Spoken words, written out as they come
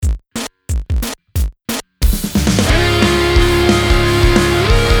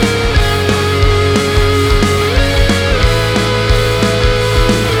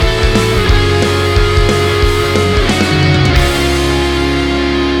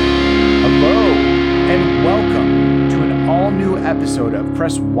episode of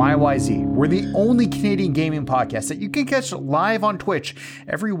Press YYZ. We're the only Canadian gaming podcast that you can catch live on Twitch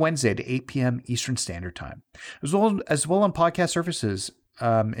every Wednesday at 8 p.m. Eastern Standard Time, as well on podcast services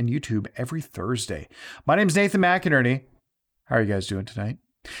and YouTube every Thursday. My name is Nathan McInerney. How are you guys doing tonight?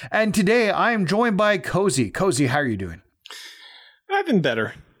 And today I am joined by Cozy. Cozy, how are you doing? I've been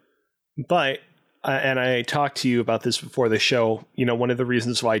better, but and I talked to you about this before the show. You know, one of the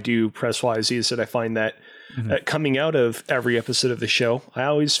reasons why I do Press YZ is that I find that coming out of every episode of the show, I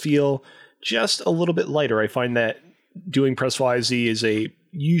always feel just a little bit lighter. I find that doing Press YZ is a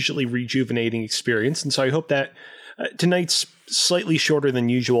usually rejuvenating experience. And so I hope that tonight's slightly shorter than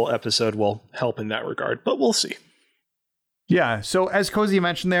usual episode will help in that regard, but we'll see. Yeah, so as Cozy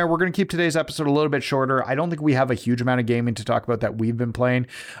mentioned there, we're going to keep today's episode a little bit shorter. I don't think we have a huge amount of gaming to talk about that we've been playing.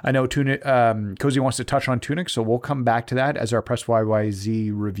 I know Cozy wants to touch on Tunic, so we'll come back to that as our Press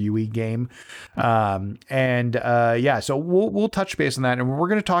YYZ reviewy game. So we'll touch base on that, and we're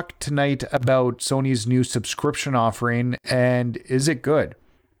going to talk tonight about Sony's new subscription offering, and is it good?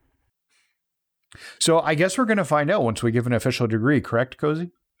 So I guess we're going to find out once we give an official degree, correct,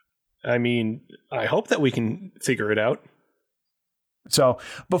 Cozy? I mean, I hope that we can figure it out. So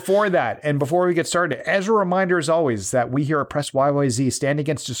before that, and before we get started, as a reminder, as always, that we here at Press YYZ stand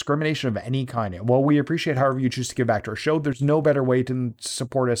against discrimination of any kind. And while we appreciate however you choose to give back to our show, there's no better way to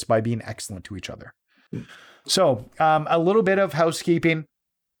support us by being excellent to each other. So a little bit of housekeeping.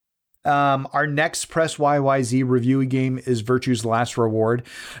 Our next Press YYZ review game is Virtue's Last Reward.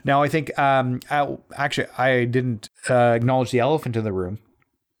 Now, I think, actually, I didn't acknowledge the elephant in the room.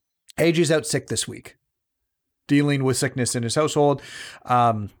 AJ's out sick this week, dealing with sickness in his household.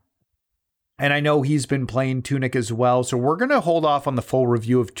 And I know he's been playing Tunic as well. So we're going to hold off on the full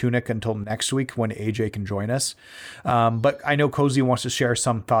review of Tunic until next week when AJ can join us. But I know Cozy wants to share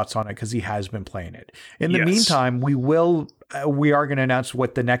some thoughts on it because he has been playing it. In the meantime, we are going to announce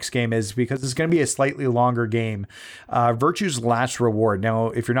what the next game is because it's going to be a slightly longer game. Virtue's Last Reward. Now,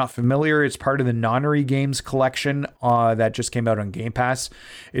 if you're not familiar, it's part of the Nonary Games collection that just came out on Game Pass.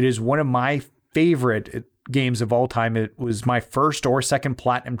 It is one of my favorite games of all time. It was my first or second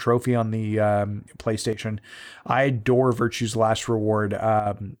platinum trophy on the PlayStation. I adore Virtue's Last Reward.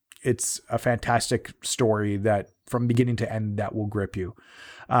 It's a fantastic story that from beginning to end that will grip you.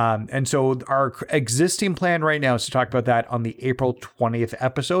 And so our existing plan right now is to talk about that on the April 20th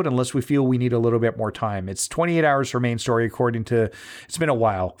episode, unless we feel we need a little bit more time. It's 28 hours for main story, according to, it's been a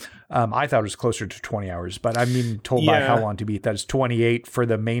while. I thought it was closer to 20 hours, but I'm being told by How Long to Beat that it's 28 for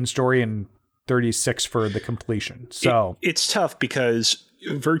the main story and 36 for the completion. So it's tough because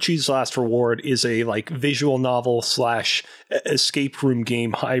Virtue's Last Reward is a like visual novel / escape room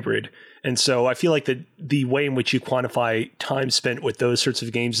game hybrid. And so I feel like the way in which you quantify time spent with those sorts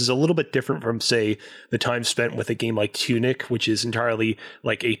of games is a little bit different from, say, the time spent with a game like Tunic, which is entirely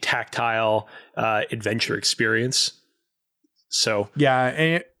like a tactile adventure experience. So yeah,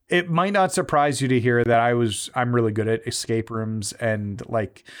 and it might not surprise you to hear that I'm really good at escape rooms, and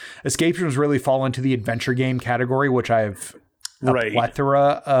like escape rooms really fall into the adventure game category, which I have a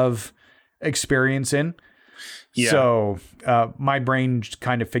plethora of experience in. Yeah. So my brain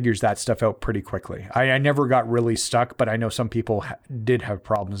kind of figures that stuff out pretty quickly. I never got really stuck, but I know some people did have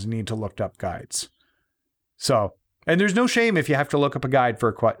problems and need to look up guides. So, and there's no shame if you have to look up a guide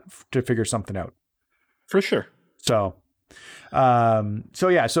to figure something out. For sure. So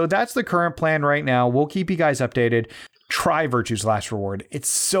that's the current plan right now. We'll keep you guys updated. Try Virtue's Last Reward. It's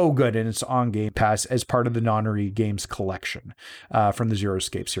so good, and it's on Game Pass as part of the Nonary Games collection from the Zero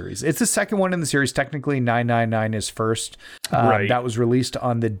Escape series. It's the second one in the series. Technically, 999 is first. That was released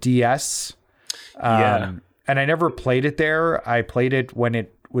on the DS. And I never played it there. I played it when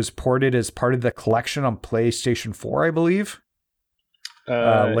it was ported as part of the collection on PlayStation 4, I believe,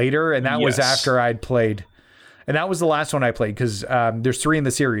 later. And that was after I'd played. And that was the last one I played because there's 3 in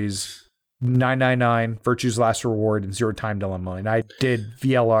the series. 999, Virtue's Last Reward, and Zero Time Dilemma. And I did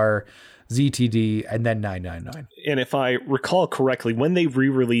VLR, ZTD, and then 999. And if I recall correctly, when they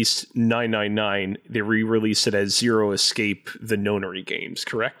re-released 999, they re-released it as Zero Escape, the Nonary Games,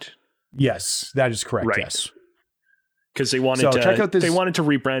 correct? Yes, that is correct, yes. Because they wanted to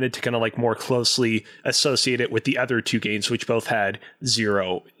rebrand it to kind of like more closely associate it with the other 2 games, which both had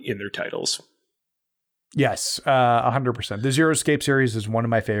Zero in their titles. Yes, 100%. The Zero Escape series is one of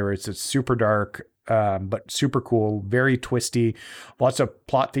my favorites. It's super dark, but super cool, very twisty. Lots of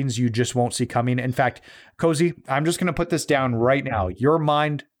plot things you just won't see coming. In fact, Cozy, I'm just going to put this down right now. Your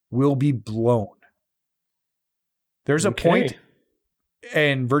mind will be blown. There's a point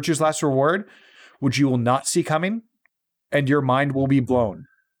in Virtue's Last Reward which you will not see coming, and your mind will be blown.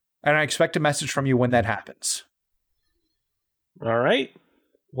 And I expect a message from you when that happens. All right.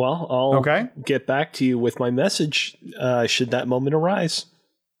 Well, I'll get back to you with my message should that moment arise.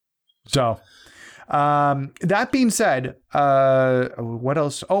 So, that being said, what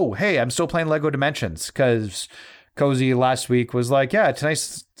else? Oh, hey, I'm still playing Lego Dimensions because Cozy last week was like, yeah,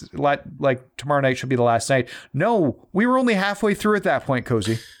 tonight's like tomorrow night should be the last night. No, we were only halfway through at that point,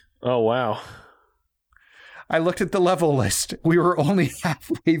 Cozy. Oh, wow. I looked at the level list. We were only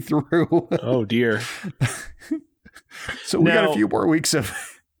halfway through. Oh, dear. So we got a few more weeks of...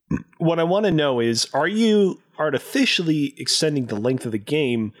 What I want to know is, are you artificially extending the length of the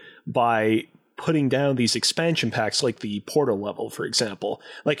game by putting down these expansion packs like the Portal level, for example?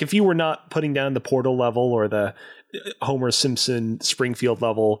 Like if you were not putting down the Portal level or the Homer Simpson Springfield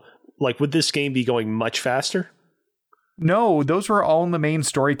level, like would this game be going much faster? No, those were all in the main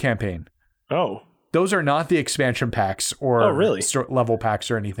story campaign. Oh. Those are not the expansion packs or level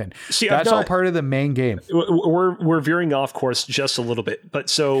packs or anything. See, that's all part of the main game. We're veering off course just a little bit. But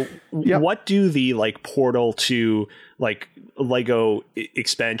so what do the like Portal to like Lego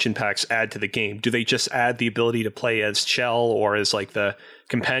expansion packs add to the game? Do they just add the ability to play as Chell or as like the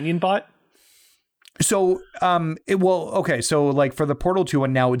companion bot? So, so like for the Portal 2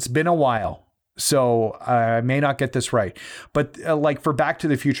 one now, it's been a while. So I may not get this right, but like for Back to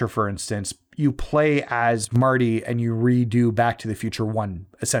the Future, for instance, you play as Marty and you redo Back to the Future 1,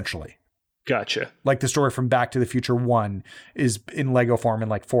 essentially. Gotcha. Like the story from Back to the Future 1 is in Lego form in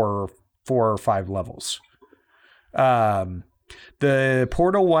like four or five levels. The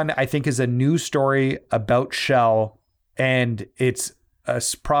Portal 1, I think, is a new story about Chell, and it's a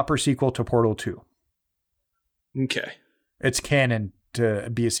proper sequel to Portal 2. Okay. It's canon to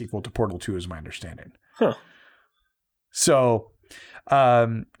be a sequel to Portal 2 is my understanding. Huh. So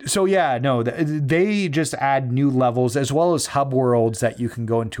yeah, no, they just add new levels as well as hub worlds that you can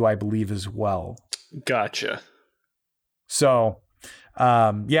go into, I believe, as well. Gotcha. So,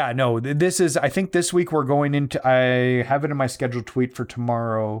 yeah, no, I think this week we're going into, I have it in my scheduled tweet for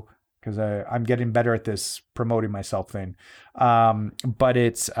tomorrow because I'm getting better at this promoting myself thing. But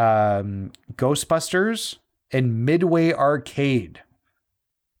it's Ghostbusters and Midway Arcade.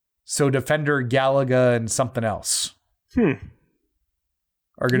 So Defender, Galaga, and something else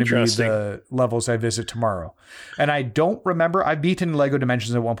are going to be the levels I visit tomorrow. And I don't remember, I've beaten Lego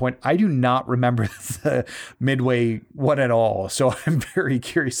Dimensions at one point. I do not remember the Midway one at all. So I'm very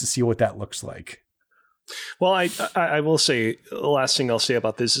curious to see what that looks like. Well, I will say, the last thing I'll say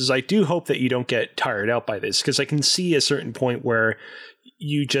about this is I do hope that you don't get tired out by this, because I can see a certain point where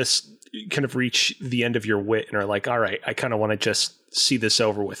you just kind of reach the end of your wit and are like, all right, I kind of want to just see this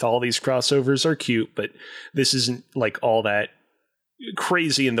over with. All these crossovers are cute, but this isn't like all that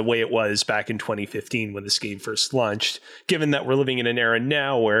crazy in the way it was back in 2015 when this game first launched, given that we're living in an era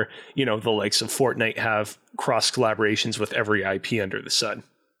now where, you know, the likes of Fortnite have cross collaborations with every IP under the sun.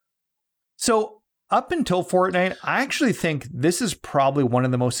 So up until Fortnite, I actually think this is probably one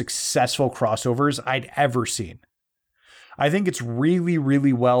of the most successful crossovers I'd ever seen. I think it's really,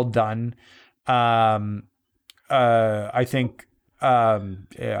 really well done. I think, I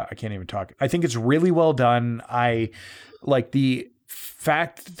can't even talk. I think it's really well done. I like the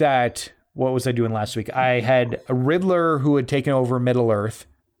fact that, what was I doing last week? I had a Riddler who had taken over Middle Earth,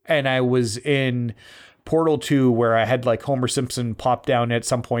 and I was in Portal 2 where I had like Homer Simpson pop down at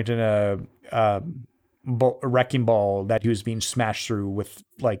some point in a wrecking ball that he was being smashed through with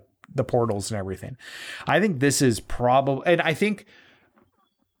like the portals and everything. I think this is probably, and I think,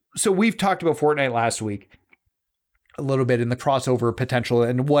 so we've talked about Fortnite last week a little bit in the crossover potential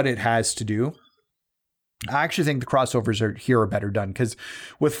and what it has to do. I actually think the crossovers here are better done because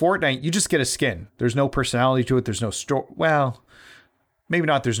with Fortnite, you just get a skin. There's no personality to it. There's no story. Well, maybe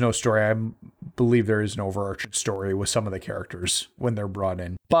not. There's no story. I believe there is an overarching story with some of the characters when they're brought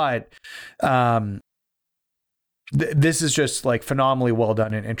in, but, this is just like phenomenally well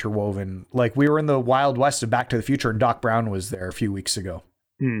done and interwoven. Like we were in the Wild West of Back to the Future and Doc Brown was there a few weeks ago.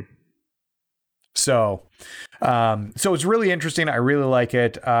 So it's really interesting. I really like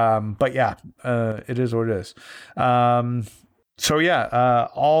it. But yeah, it is what it is. So yeah,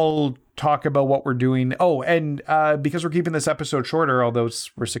 I'll talk about what we're doing. Oh, and because we're keeping this episode shorter, although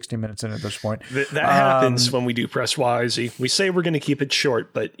we're 16 minutes in at this point. That happens when we do Press Wisey. We say we're going to keep it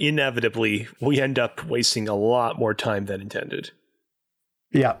short, but inevitably we end up wasting a lot more time than intended.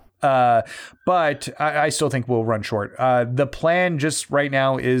 Yeah. But I still think we'll run short. The plan just right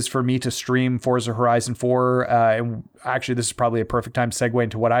now is for me to stream Forza Horizon 4. And actually, this is probably a perfect time to segue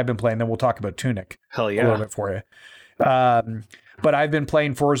into what I've been playing. Then we'll talk about Tunic. Hell yeah. A little bit for you. But I've been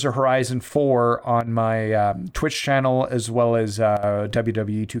playing Forza Horizon 4 on my Twitch channel as well as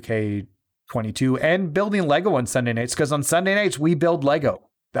WWE 2022, and building Lego on Sunday nights, because on Sunday nights we build Lego.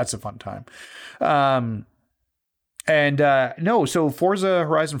 That's a fun time. So Forza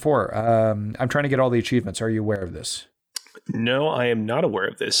Horizon 4, I'm trying to get all the achievements. Are you aware of this? No, I am not aware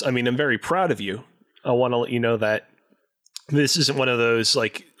of this. I mean, I'm very proud of you. I want to let you know that this isn't one of those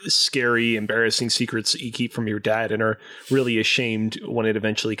like scary, embarrassing secrets that you keep from your dad and are really ashamed when it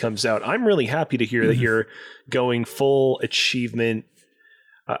eventually comes out. I'm really happy to hear that you're going full achievement.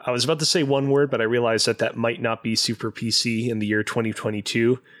 I was about to say one word, but I realized that might not be super PC in the year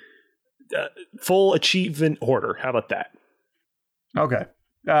 2022. Full achievement hoarder. How about that? Okay.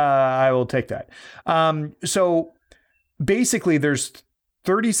 I will take that. So basically there's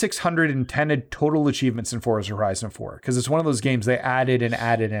 3,610 total achievements in Forza Horizon 4, because it's one of those games they added and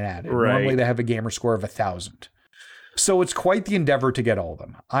added and added. Right. Normally they have a gamer score of 1,000. So it's quite the endeavor to get all of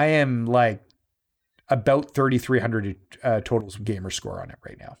them. I am like about 3,300 total gamer score on it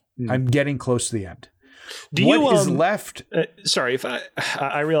right now. I'm getting close to the end. What is left? Sorry, if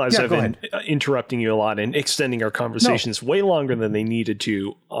I realize I've been interrupting you a lot and extending our conversations way longer than they needed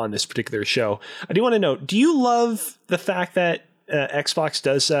to on this particular show. I do want to know, do you love the fact that Xbox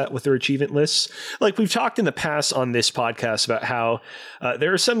does that with their achievement lists? Like we've talked in the past on this podcast about how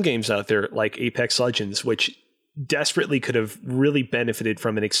there are some games out there like Apex Legends, which desperately could have really benefited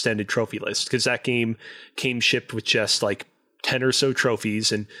from an extended trophy list, because that game came shipped with just like 10 or so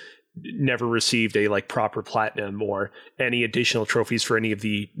trophies and never received a like proper platinum or any additional trophies for any of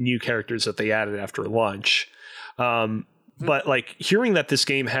the new characters that they added after launch. But like hearing that this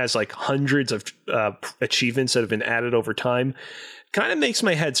game has like hundreds of achievements that have been added over time kind of makes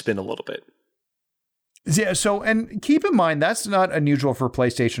my head spin a little bit. Yeah. So, and keep in mind, that's not unusual for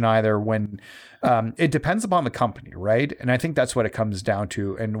PlayStation either, when it depends upon the company, right? And I think that's what it comes down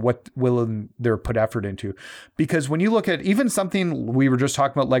to, and what will they put effort into. Because when you look at even something we were just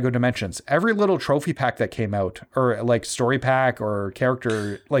talking about, Lego Dimensions, every little trophy pack that came out, or like story pack or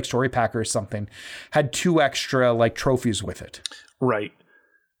character like story pack or something, had 2 extra like trophies with it. Right.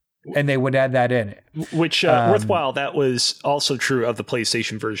 And they would add that in. Which, worthwhile, that was also true of the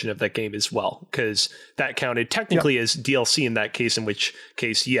PlayStation version of that game as well, because that counted technically as DLC in that case, in which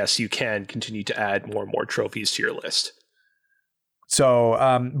case, yes, you can continue to add more and more trophies to your list.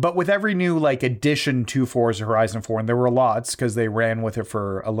 So, but with every new like addition to Forza Horizon 4, and there were lots because they ran with it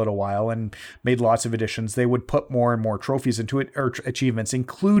for a little while and made lots of additions, they would put more and more trophies into it, or achievements,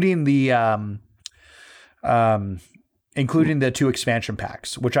 including the including the 2 expansion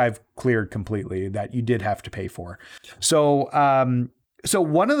packs, which I've cleared completely, that you did have to pay for. So, so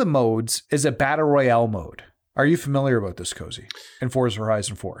one of the modes is a battle royale mode. Are you familiar about this, Cozy, in Forza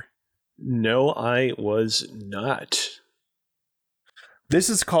Horizon 4? No, I was not. This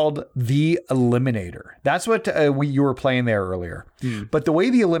is called the Eliminator. That's what you were playing there earlier. But the way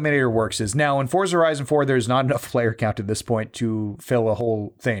the Eliminator works is, now in Forza Horizon 4, there's not enough player count at this point to fill a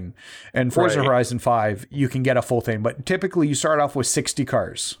whole thing. And Forza Horizon 5, you can get a full thing, but typically you start off with 60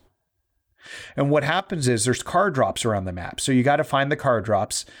 cars. And what happens is there's car drops around the map. So you got to find the car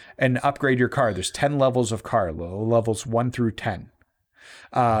drops and upgrade your car. There's 10 levels of car, levels 1 through 10.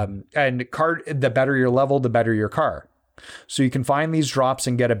 And the better your level, the better your car. So you can find these drops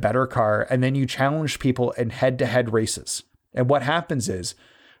and get a better car, and then you challenge people in head-to-head races. And what happens is,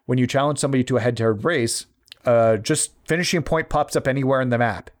 when you challenge somebody to a head-to-head race, just finishing point pops up anywhere in the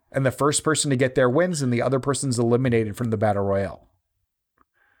map, and the first person to get there wins, and the other person's eliminated from the battle royale.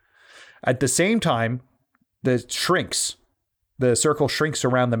 At the same time, the circle shrinks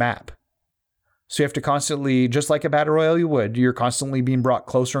around the map. So you have to constantly, just like a battle royale you would, you're constantly being brought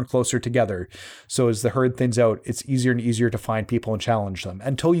closer and closer together. So as the herd thins out, it's easier and easier to find people and challenge them,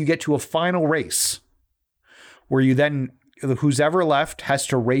 until you get to a final race where you then, who's ever left has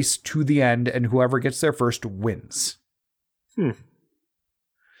to race to the end, and whoever gets there first wins.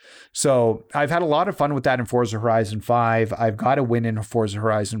 So I've had a lot of fun with that in Forza Horizon 5. I've got a win in Forza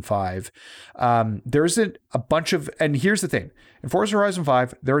Horizon 5. There's a bunch of, and here's the thing. In Forza Horizon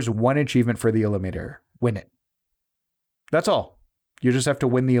 5, there's one achievement for the Eliminator. Win it. That's all. You just have to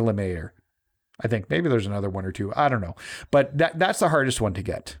win the Eliminator. I think maybe there's another one or two. I don't know. But that's the hardest one to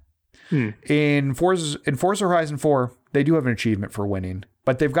get. In Forza Horizon 4, they do have an achievement for winning,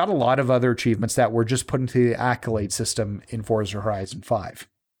 but they've got a lot of other achievements that were just put into the accolade system in Forza Horizon 5.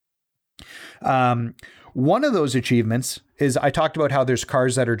 One of those achievements is, I talked about how there's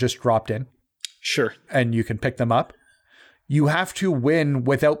cars that are just dropped in. Sure. And you can pick them up. You have to win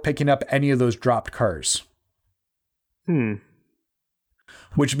without picking up any of those dropped cars.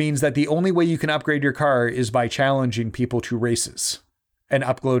 Which means that the only way you can upgrade your car is by challenging people to races and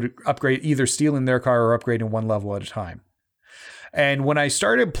upgrade, either stealing their car or upgrading one level at a time. And when I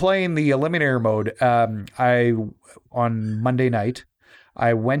started playing the Eliminator mode, on Monday night,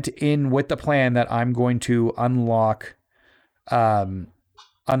 I went in with the plan that I'm going to unlock,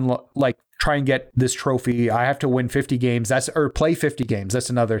 like try and get this trophy. I have to win 50 games. Or play 50 games. That's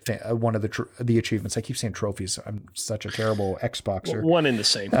another thing. One of the achievements. I keep saying trophies. I'm such a terrible Xboxer. One in the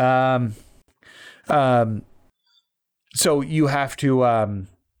same. So you have to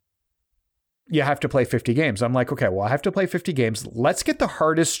play 50 games. I'm like, okay, well, I have to play 50 games. Let's get the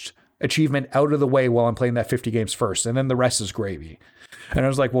hardest achievement out of the way while I'm playing that 50 games first, and then the rest is gravy. And I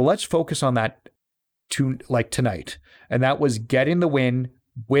was like, well, let's focus on that tonight. And that was getting the win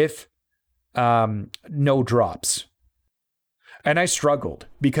with no drops. And I struggled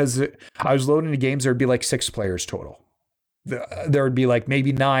because I was loading the games. There'd be like 6 players total. There would be like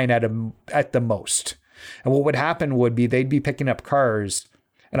maybe 9 at the most. And what would happen would be they'd be picking up cars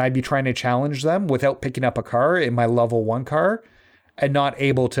and I'd be trying to challenge them without picking up a car in my level 1 car and not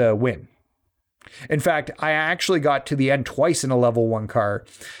able to win. In fact, I actually got to the end twice in a level 1 car,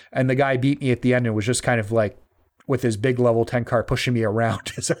 and the guy beat me at the end and was just kind of like with his big level 10 car pushing me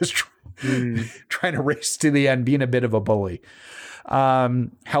around as I was trying to race to the end, being a bit of a bully.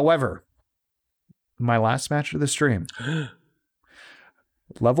 However, my last match of the stream,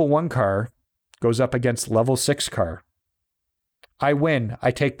 level 1 car goes up against level 6 car. I win.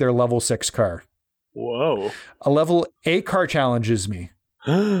 I take their level 6 car. Whoa. A level 8 car challenges me.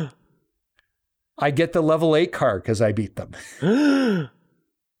 I get the level 8 car because I beat them.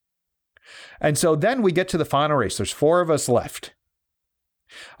 And so then we get to the final race. There's 4 of us left.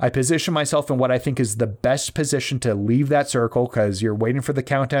 I position myself in what I think is the best position to leave that circle because you're waiting for the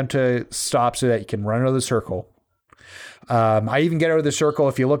countdown to stop so that you can run out of the circle. I even get out of the circle.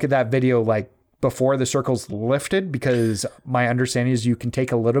 If you look at that video, like before the circle's lifted, because my understanding is you can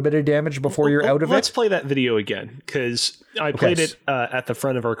take a little bit of damage before you're out of it. Let's play that video again, because I played it at the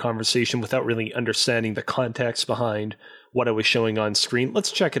front of our conversation without really understanding the context behind what I was showing on screen.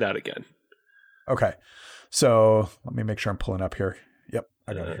 Let's check it out again. Okay. So let me make sure I'm pulling up here. Yep,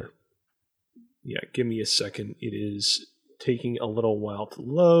 I got it here. Yeah, give me a second. It is taking a little while to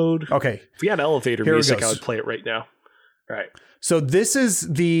load. Okay. If we had elevator music, I would play it right now. All right. So this is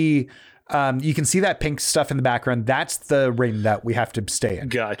the... you can see that pink stuff in the background. That's the ring that we have to stay in.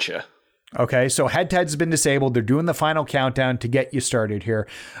 Gotcha. Okay, so head-to-head's been disabled. They're doing the final countdown to get you started here.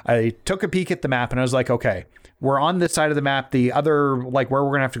 I took a peek at the map and I was like, okay, we're on this side of the map. The other, like where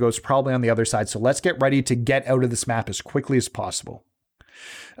we're going to have to go is probably on the other side. So let's get ready to get out of this map as quickly as possible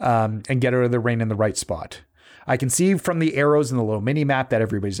and get out of the ring in the right spot. I can see from the arrows in the little mini map that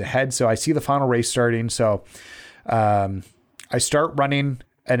everybody's ahead. So I see the final race starting. So I start running.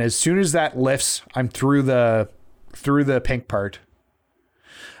 And as soon as that lifts, I'm through the pink part.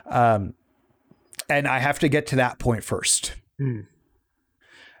 And I have to get to that point first.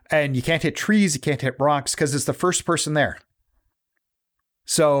 And you can't hit trees, you can't hit rocks because it's the first person there.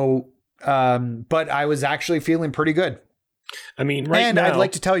 So, but I was actually feeling pretty good. I mean, right now. And I'd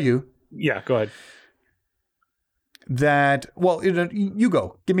like to tell you. Yeah, go ahead. That, well, you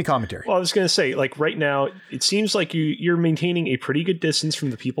go. Give me commentary. Well, I was going to say, like, right now, it seems like you're maintaining a pretty good distance from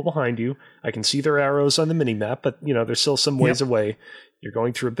the people behind you. I can see their arrows on the mini-map, but, there's still some ways away. You're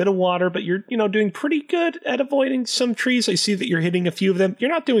going through a bit of water, but you're, doing pretty good at avoiding some trees. I see that you're hitting a few of them. You're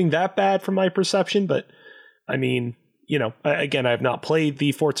not doing that bad from my perception, but, I mean, again, I have not played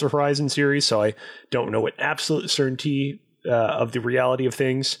the Forza Horizon series, so I don't know with absolute certainty of the reality of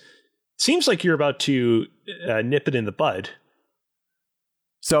things. Seems like you're about to nip it in the bud.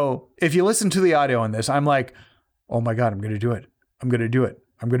 So if you listen to the audio on this, I'm like, oh my God, I'm going to do it. I'm going to do it.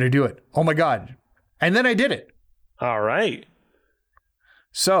 I'm going to do it. Oh my God. And then I did it. All right.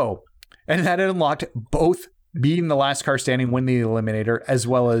 So, and that unlocked both being the last car standing, win the Eliminator, as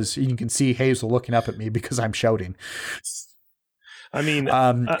well as you can see Hazel looking up at me because I'm shouting. I mean,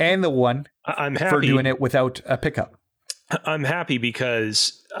 and the one I'm happy for doing it without a pickup. I'm happy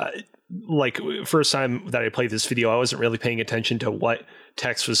because first time that I played this video, I wasn't really paying attention to what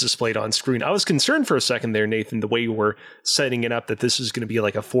text was displayed on screen. I was concerned for a second there, Nathan, the way you were setting it up, that this was going to be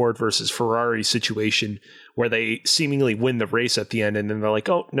like a Ford versus Ferrari situation where they seemingly win the race at the end. And then they're like,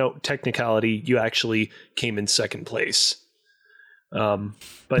 oh, no, technicality, you actually came in second place. But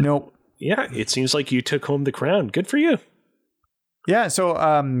nope. Yeah, it seems like you took home the crown. Good for you. Yeah. So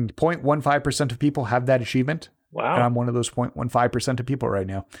 0.15% of people have that achievement. Wow. And I'm one of those 0.15% of people right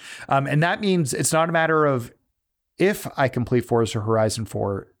now. And that means it's not a matter of if I complete Forza Horizon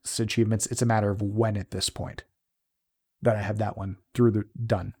 4's achievements, it's a matter of when at this point that I have that one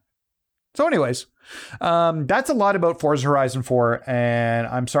done. So anyways, that's a lot about Forza Horizon 4. And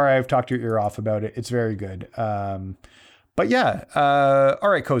I'm sorry I've talked your ear off about it. It's very good. But yeah, all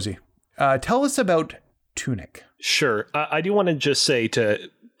right, Cozy. Tell us about Tunic. Sure. I do want to just say, to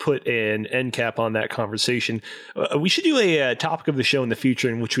put an end cap on that conversation, we should do a topic of the show in the future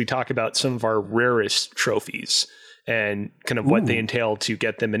in which we talk about some of our rarest trophies and kind of what they entail to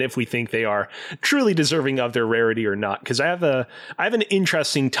get them, and if we think they are truly deserving of their rarity or not. Because I have an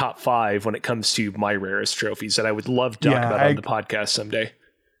interesting top 5 when it comes to my rarest trophies that I would love to talk about on the podcast someday.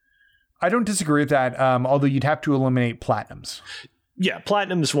 I don't disagree with that, although you'd have to eliminate platinums. Yeah,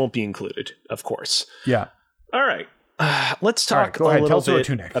 platinums won't be included, of course. Yeah. All right. Let's talk a little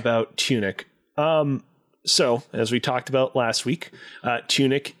bit about Tunic. So, as we talked about last week,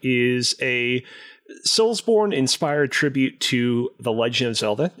 Tunic is a Soulsborne-inspired tribute to The Legend of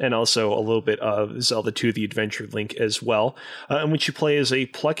Zelda, and also a little bit of Zelda 2: The Adventure Link as well, in which you play as a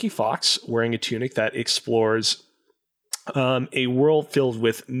plucky fox wearing a tunic that explores a world filled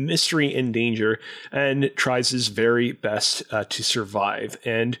with mystery and danger, and tries his very best to survive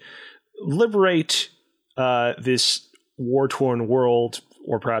and liberate this war-torn world,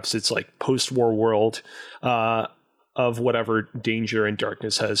 or perhaps it's like post-war world, of whatever danger and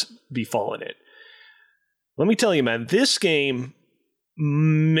darkness has befallen it. Let me tell you, man, this game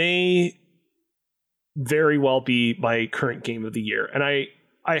may very well be my current game of the year. And I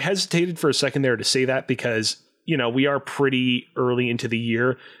hesitated for a second there to say that because, you know, we are pretty early into the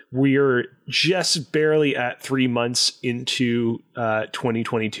year. We're just barely at 3 months into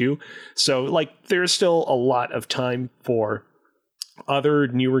 2022. So, like, there's still a lot of time for other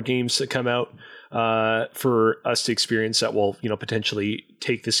newer games to come out for us to experience that will, you know, potentially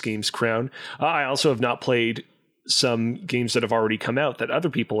take this game's crown. I also have not played some games that have already come out that other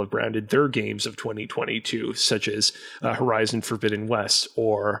people have branded their games of 2022, such as Horizon Forbidden West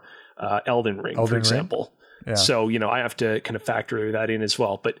or Elden Ring, for example. Yeah. So, you know, I have to kind of factor that in as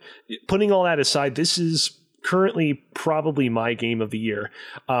well. But putting all that aside, this is currently probably my game of the year.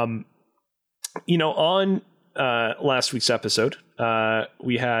 You know, on last week's episode,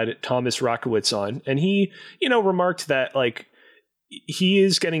 we had Thomas Rakowitz on, and he, you know, remarked that, like, he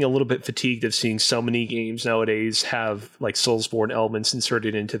is getting a little bit fatigued of seeing so many games nowadays have, like, Soulsborne elements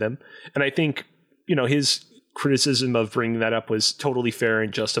inserted into them. And I think, you know, his criticism of bringing that up was totally fair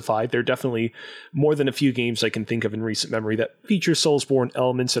and justified. There are definitely more than a few games I can think of in recent memory that feature Soulsborne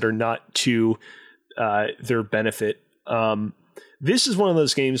elements that are not to their benefit. This is one of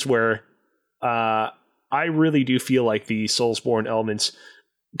those games where I really do feel like the Soulsborne elements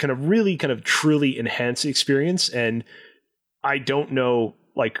kind of truly enhance the experience, and I don't know,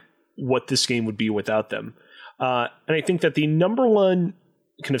 like, what this game would be without them. And I think that the number one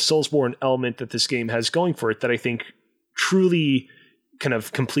kind of Soulsborne element that this game has going for it, that I think truly kind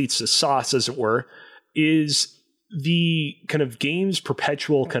of completes the sauce, as it were, is the kind of game's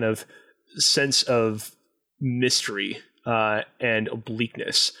perpetual kind of sense of mystery and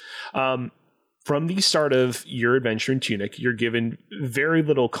obliqueness. From the start of your adventure in Tunic, you're given very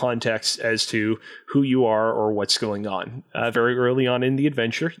little context as to who you are or what's going on. Very early on in the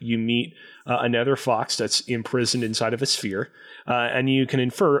adventure, you meet another fox that's imprisoned inside of a sphere, and you can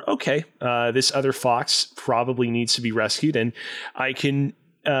infer, okay, this other fox probably needs to be rescued, and I can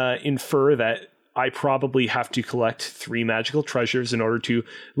infer that I probably have to collect 3 magical treasures in order to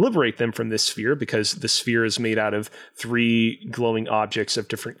liberate them from this sphere, because the sphere is made out of 3 glowing objects of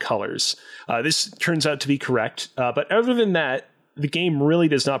different colors. This turns out to be correct, but other than that, the game really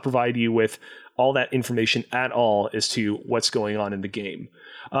does not provide you with all that information at all as to what's going on in the game.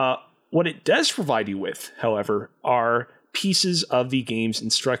 What it does provide you with, however, are pieces of the game's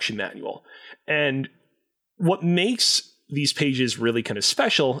instruction manual. And what makes these pages really kind of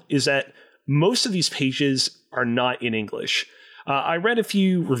special is that most of these pages are not in English. I read a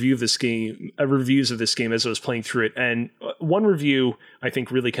few reviews of this game as I was playing through it, and one review I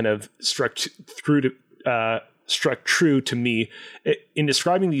think really kind of struck true to me in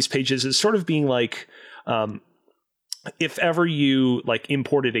describing these pages as sort of being like, if ever you, like,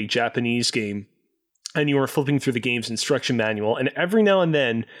 imported a Japanese game and you were flipping through the game's instruction manual, and every now and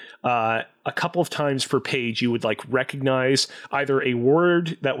then, a couple of times per page, you would, like, recognize either a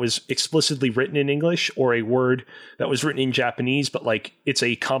word that was explicitly written in English or a word that was written in Japanese, but, like, it's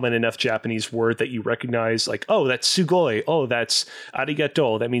a common enough Japanese word that you recognize, like, oh, that's sugoi, oh, that's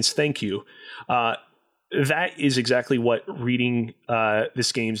arigato, that means thank you. That is exactly what reading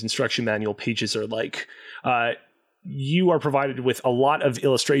this game's instruction manual pages are like. You are provided with a lot of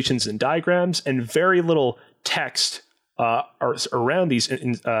illustrations and diagrams and very little text around these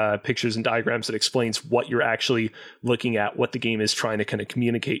pictures and diagrams that explains what you're actually looking at, what the game is trying to kind of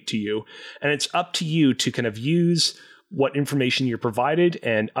communicate to you. And it's up to you to kind of use what information you're provided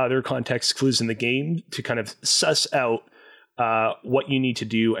and other context clues in the game to kind of suss out what you need to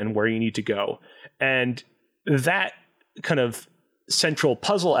do and where you need to go. And that kind of central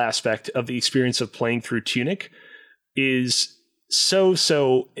puzzle aspect of the experience of playing through Tunic is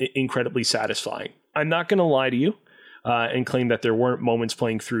so incredibly satisfying. I'm not going to lie to you and claim that there weren't moments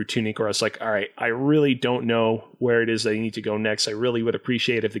playing through Tunic where I was like, all right, I really don't know where it is that I need to go next. I really would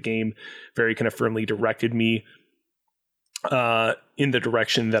appreciate if the game very kind of firmly directed me in the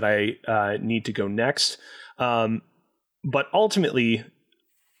direction that I need to go next. But ultimately,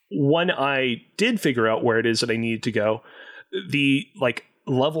 when I did figure out where it is that I needed to go, the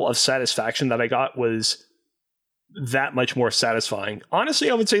level of satisfaction that I got was that much more satisfying.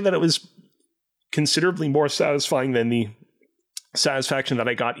 Honestly, I would say that it was considerably more satisfying than the satisfaction that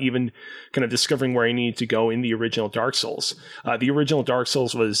I got even kind of discovering where I needed to go in the original Dark Souls. The original Dark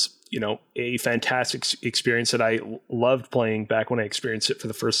Souls was, a fantastic experience that I loved playing back when I experienced it for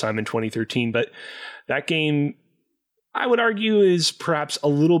the first time in 2013. But that game, I would argue, is perhaps a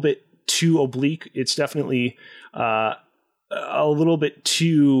little bit too oblique. It's definitely a little bit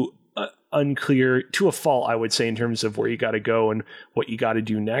too unclear, to a fault, I would say, in terms of where you got to go and what you got to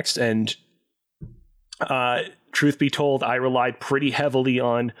do next. And truth be told, I relied pretty heavily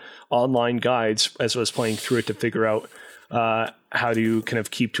on online guides as I was playing through it to figure out how to kind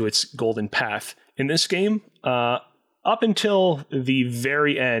of keep to its golden path. In this game, up until the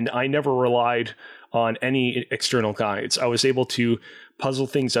very end, I never relied on any external guides. I was able to puzzle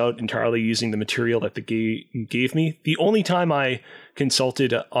things out entirely using the material that the game gave me. The only time I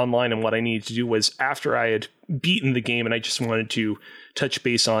consulted online on what I needed to do was after I had beaten the game and I just wanted to touch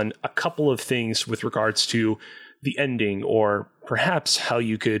base on a couple of things with regards to the ending, or perhaps how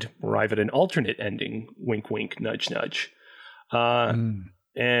you could arrive at an alternate ending. Wink, wink, nudge, nudge.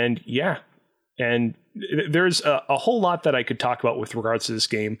 And yeah, and there's a whole lot that I could talk about with regards to this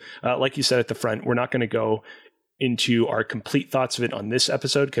game. Like you said at the front, we're not going to go into our complete thoughts of it on this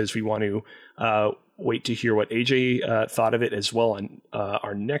episode because we want to wait to hear what AJ thought of it as well on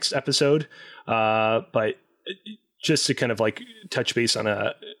our next episode. But just to kind of touch base on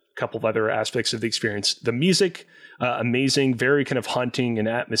a couple of other aspects of the experience. The music, amazing, very kind of haunting and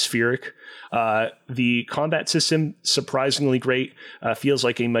atmospheric. The combat system, surprisingly great. Feels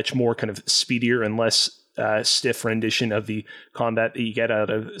like a much more kind of speedier and less stiff rendition of the combat that you get out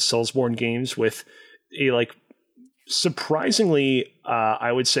of Soulsborne games, with a surprisingly,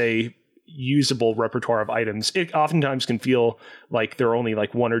 I would say, usable repertoire of items. It oftentimes can feel like there are only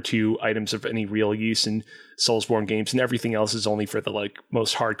one or two items of any real use in Soulsborne games, and everything else is only for the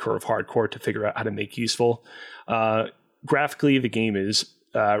most hardcore of hardcore to figure out how to make useful. Graphically, the game is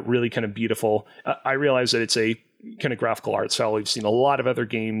really kind of beautiful. I realize that it's a kind of graphical art style we've seen a lot of other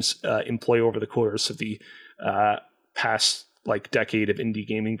games employ over the course of the past decade of indie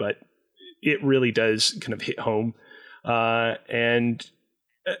gaming, but it really does kind of hit home. And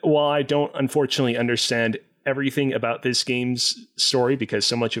while I don't unfortunately understand everything about this game's story because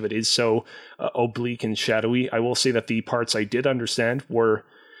so much of it is so oblique and shadowy, I will say that the parts I did understand were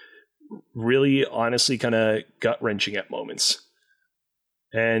really honestly kind of gut-wrenching at moments.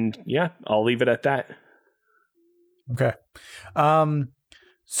 And yeah, I'll leave it at that. Okay.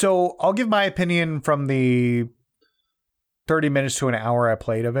 So I'll give my opinion from the 30 minutes to an hour I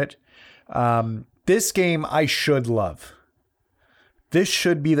played of it. This game I should love. This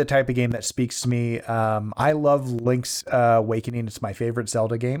should be the type of game that speaks to me. I love Link's Awakening. It's my favorite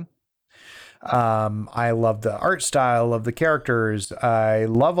Zelda game. I love the art style of the characters. I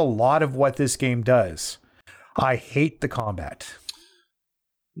love a lot of what this game does. I hate the combat.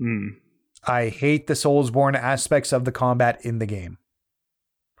 I hate the Soulsborne aspects of the combat in the game.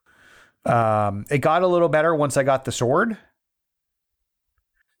 It got a little better once I got the sword.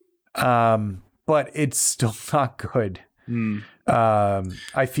 But it's still not good.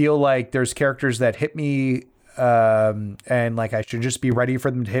 I feel like there's characters that hit me and I should just be ready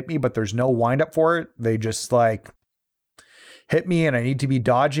for them to hit me, but there's no wind up for it. They just hit me and I need to be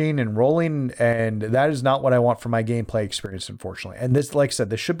dodging and rolling, and that is not what I want for my gameplay experience, unfortunately. And this, like I said,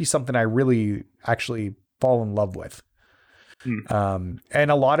 this should be something I really actually fall in love with. And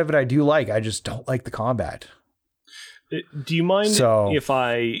a lot of it I do like. I just don't like the combat. Do you mind if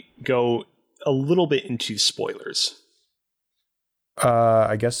I go a little bit into spoilers?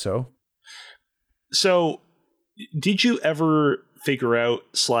 I guess so. So, did you ever figure out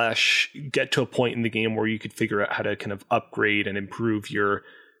 / get to a point in the game where you could figure out how to kind of upgrade and improve your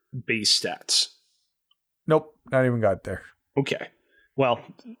base stats? Nope, not even got there. Okay. Well,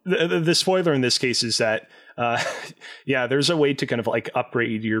 the spoiler in this case is that, there's a way to kind of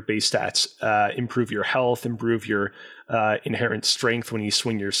upgrade your base stats, improve your health, improve your inherent strength when you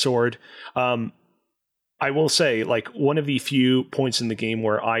swing your sword. I will say, like, one of the few points in the game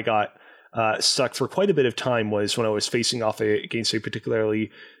where I got stuck for quite a bit of time was when I was facing off against a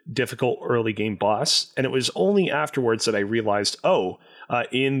particularly difficult early game boss. And it was only afterwards that I realized,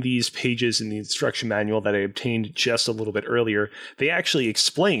 in these pages in the instruction manual that I obtained just a little bit earlier, they actually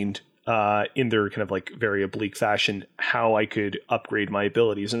explained in their kind of like very oblique fashion how I could upgrade my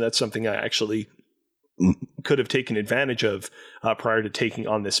abilities. And that's something I actually could have taken advantage of prior to taking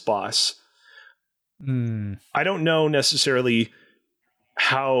on this boss. I don't know necessarily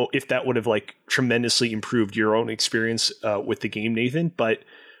if that would have like tremendously improved your own experience with the game, Nathan, but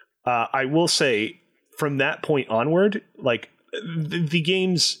I will say from that point onward, like the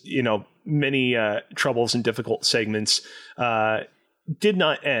game's, many troubles and difficult segments did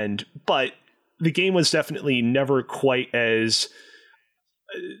not end, but the game was definitely never quite as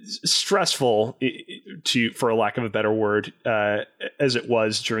stressful, for a lack of a better word, as it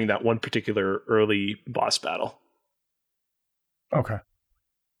was during that one particular early boss battle. Okay.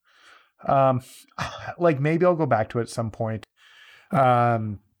 Like maybe I'll go back to it at some point.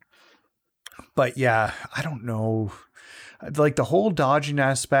 But yeah, I don't know. Like the whole dodging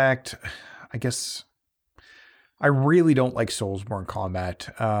aspect, I guess I really don't like Soulsborne combat.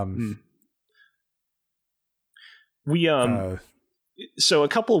 So a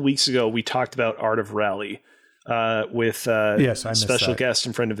couple of weeks ago, we talked about Art of Rally with special guest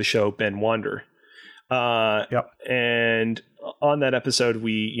and friend of the show, Ben Wander. Yep. And on that episode,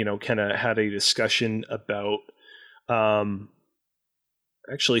 we, kind of had a discussion about,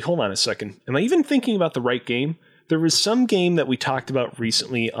 actually, hold on a second. Am I even thinking about the right game? There was some game that we talked about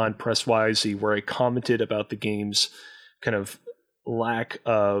recently on Presswisey where I commented about the game's kind of lack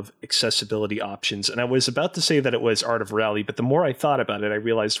of accessibility options. And I was about to say that it was Art of Rally, but the more I thought about it, I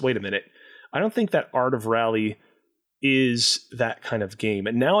realized, wait a minute, I don't think that Art of Rally is that kind of game.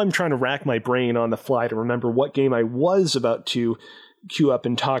 And now I'm trying to rack my brain on the fly to remember what game I was about to queue up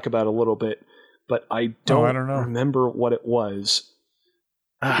and talk about a little bit, but I don't remember what it was.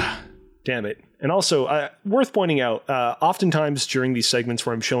 Damn it. And also, worth pointing out, oftentimes during these segments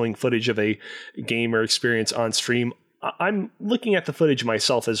where I'm showing footage of a game or experience on stream, I'm looking at the footage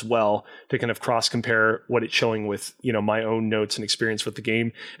myself as well to kind of cross-compare what it's showing with, my own notes and experience with the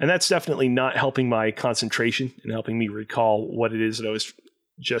game. And that's definitely not helping my concentration and helping me recall what it is that I was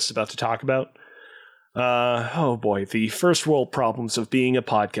just about to talk about. Oh boy, the first world problems of being a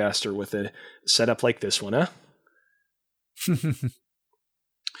podcaster with a setup like this one, huh?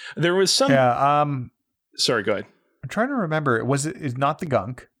 There was some... Yeah, sorry, go ahead. I'm trying to remember. Is not the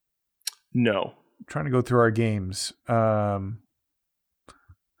gunk? No. I'm trying to go through our games. It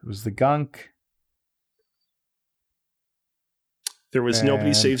was the gunk. There was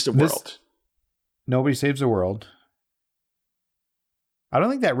Nobody Saves the World. Nobody Saves the World. I don't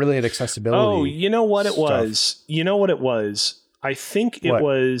think that really had accessibility. Oh, you know what it was? You know what it was? I think it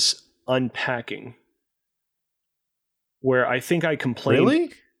was Unpacking. Where I think I complained.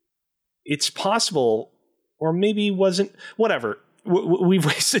 Really? It's possible, or maybe wasn't. Whatever. We've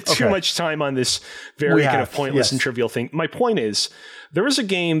wasted too much time on this very kind of pointless and trivial thing. My point is, there was a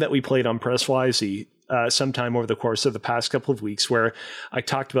game that we played on Presswisey sometime over the course of the past couple of weeks where I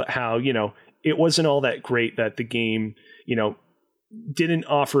talked about how, it wasn't all that great that the game, didn't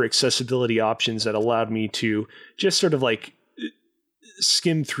offer accessibility options that allowed me to just sort of like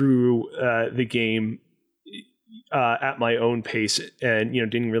skim through the game at my own pace, and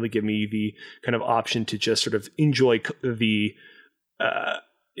didn't really give me the kind of option to just sort of enjoy the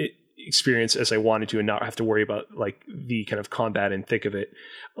experience as I wanted to, and not have to worry about like the kind of combat and thick of it.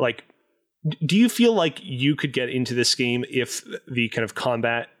 Like, do you feel like you could get into this game if the kind of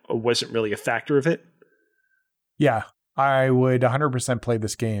combat wasn't really a factor of it? Yeah, I would 100% play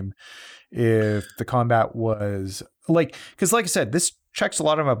this game if the combat was like, because like I said, this checks a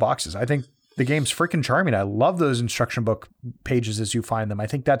lot of my boxes. I think the game's freaking charming. I love those instruction book pages as you find them. I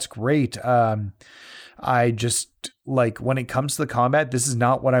think that's great. I just like when it comes to the combat, this is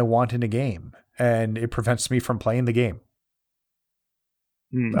not what I want in a game, and it prevents me from playing the game.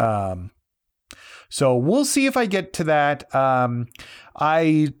 So we'll see if I get to that.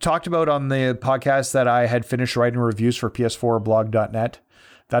 I talked about on the podcast that I had finished writing reviews for PS4blog.net.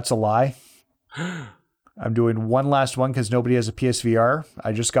 That's a lie. I'm doing one last one because nobody has a PSVR.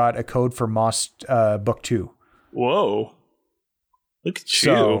 I just got a code for Moss Book 2. Whoa. Look at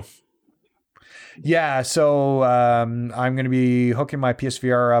you. Yeah, so I'm going to be hooking my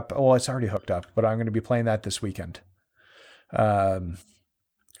PSVR up. Well, it's already hooked up, but I'm going to be playing that this weekend. And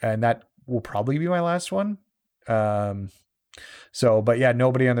that will probably be my last one. But yeah,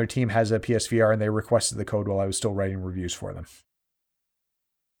 nobody on their team has a PSVR, and they requested the code while I was still writing reviews for them.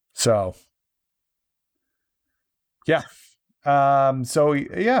 So Yeah. So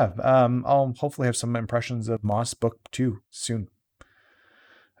yeah, I'll hopefully have some impressions of Moss Book 2 soon.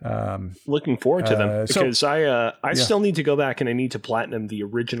 Looking forward to them because I yeah. still need to go back and I need to platinum the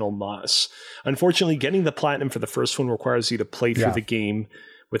original Moss. Unfortunately, getting the platinum for the first one requires you to play through the game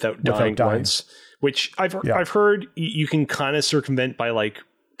without dying once, which I've heard you can kind of circumvent by like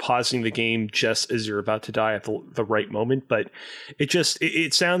pausing the game just as you're about to die at the right moment. But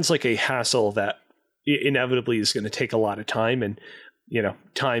it sounds like a hassle that inevitably is going to take a lot of time, and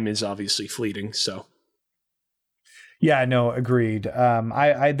time is obviously fleeting. So. Yeah, no, agreed.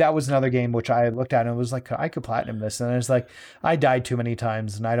 I that was another game which I looked at and it was like, I could platinum this. And it's like, I died too many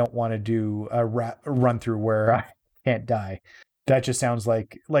times and I don't want to do a run through where I can't die. That just sounds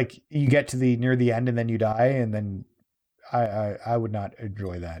like you get to near the end and then you die. And then I would not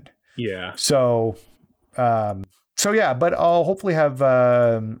enjoy that. Yeah. So yeah, but I'll hopefully have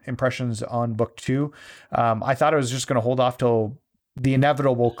impressions on book 2. I thought I was just going to hold off till the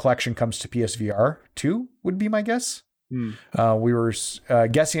inevitable collection comes to PSVR 2 would be my guess. We were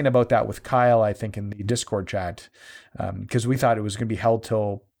guessing about that with Kyle, I think, in the Discord chat, because we thought it was going to be held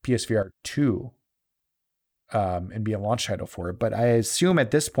till PSVR 2 and be a launch title for it. But I assume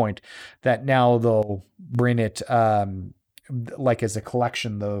at this point that now they'll bring it like as a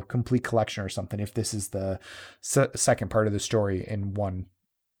collection, the complete collection or something, if this is the second part of the story in one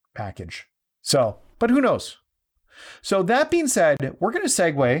package. So, but who knows? So that being said, we're going to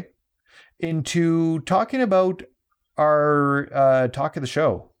segue into talking about our talk of the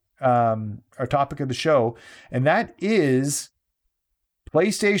show, our topic of the show, and that is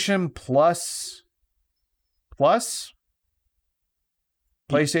PlayStation Plus.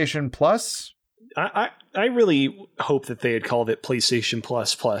 PlayStation Plus. I really hope that they had called it PlayStation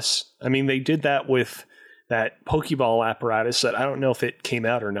Plus Plus. I mean, they did that with that Pokeball apparatus that I don't know if it came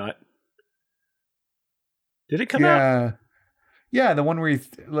out or not. Did it come out? Yeah, the one where you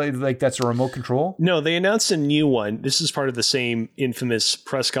like that's a remote control? No, they announced a new one. This is part of the same infamous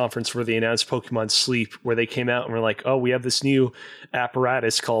press conference where they announced Pokemon Sleep, where they came out and were like, oh, we have this new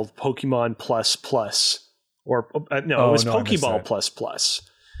apparatus called Pokemon Plus Plus. Or, it was Pokeball Plus Plus.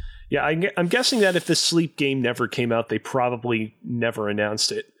 Yeah, I'm guessing that if the Sleep game never came out, they probably never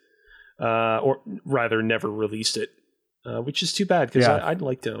announced it. Or rather, never released it. Which is too bad, because I'd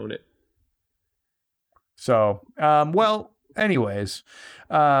like to own it. So, anyways,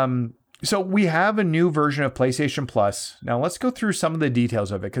 so we have a new version of PlayStation Plus. Now let's go through some of the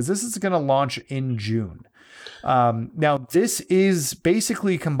details of it, because this is going to launch in June. Now this is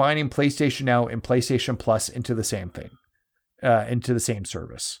basically combining PlayStation Now and PlayStation Plus into the same thing, into the same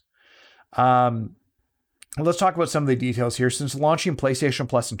service. Let's talk about some of the details here. Since launching PlayStation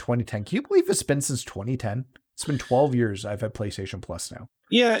Plus in 2010, can you believe it's been since 2010? It's been 12 years I've had PlayStation Plus now.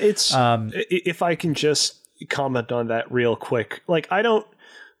 Yeah, it's if I can just comment on that real quick. Like,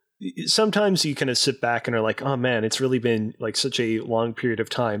 sometimes you kind of sit back and are like, oh man, it's really been like such a long period of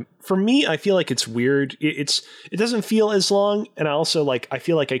time. For me, I feel like it's weird. It doesn't feel as long. And I also I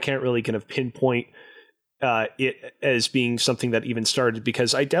feel like I can't really kind of pinpoint it as being something that even started,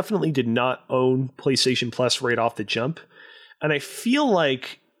 because I definitely did not own PlayStation Plus right off the jump. And I feel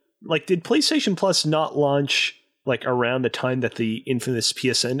like did PlayStation Plus not launch like around the time that the infamous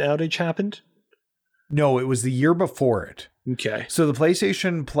PSN outage happened? No, it was the year before it. Okay. So the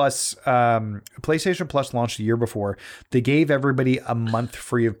PlayStation Plus launched the year before. They gave everybody a month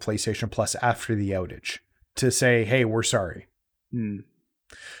free of PlayStation Plus after the outage to say, hey, we're sorry. And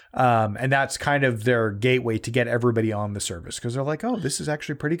that's kind of their gateway to get everybody on the service, because they're like, oh, this is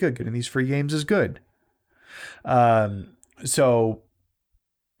actually pretty good. Getting these free games is good. So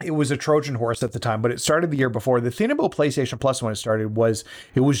it was a Trojan horse at the time, but it started the year before. The thing about PlayStation Plus when it started was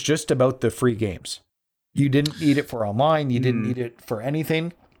it was just about the free games. You didn't need it for online. You didn't need it for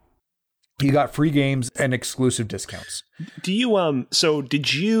anything. You got free games and exclusive discounts. Do you so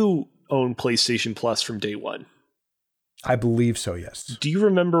did you own PlayStation Plus from day one? I believe so, yes. Do you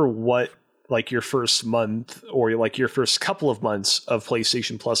remember what like your first month or like your first couple of months of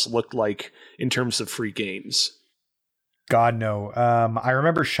PlayStation Plus looked like in terms of free games? God, no. I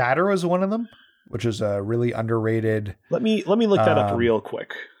remember Shatter was one of them, which is a really underrated. Let me look that up real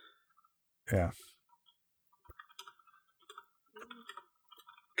quick. Yeah.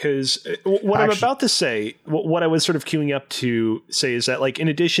 Because what I'm about to say, what I was sort of queuing up to say is that, like, in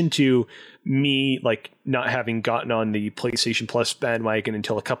addition to me, like, not having gotten on the PlayStation Plus bandwagon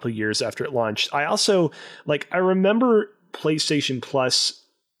until a couple of years after it launched, I also, like, I remember PlayStation Plus,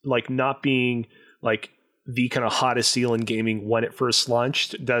 like, not being, like, the kind of hottest deal in gaming when it first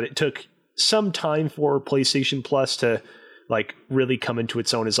launched, that it took some time for PlayStation Plus to like really come into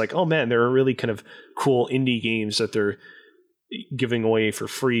its own as like, oh man, there are really kind of cool indie games that they're giving away for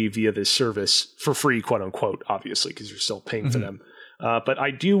free via this service, for free, quote unquote, obviously, because you're still paying for them. But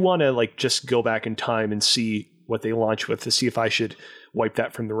I do want to like just go back in time and see what they launch with to see if I should wipe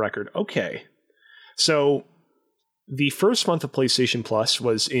that from the record. Okay. So the first month of PlayStation Plus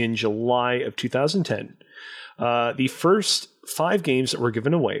was in July of 2010. The first 5 games that were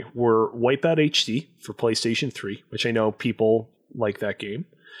given away were Wipeout HD for PlayStation 3, which I know people like that game.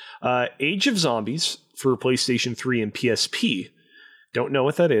 Age of Zombies for PlayStation 3 and PSP. Don't know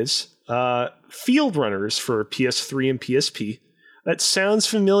what that is. Field Runners for PS3 and PSP. That sounds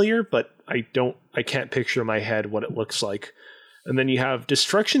familiar, but I can't picture in my head what it looks like. And then you have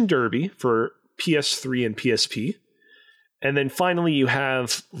Destruction Derby for PS3 and PSP. And then finally you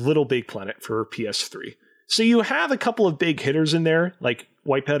have Little Big Planet for PS3. So you have a couple of big hitters in there, like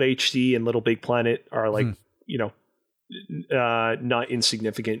Wipeout HD and Little Big Planet are like, not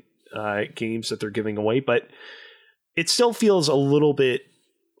insignificant games that they're giving away, but it still feels a little bit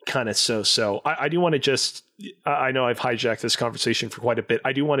kind of so-so. I do want to just, I know I've hijacked this conversation for quite a bit.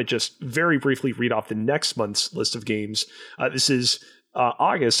 I do want to just very briefly read off the next month's list of games. This is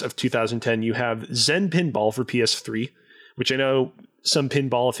August of 2010. You have Zen Pinball for PS3, which I know some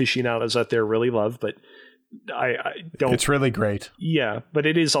pinball aficionados out there really love, but I don't. It's really great. Yeah, but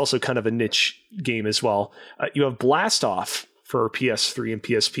it is also kind of a niche game as well. You have Blast Off for PS3 and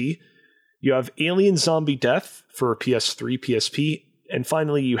PSP. You have Alien Zombie Death for PS3, PSP. And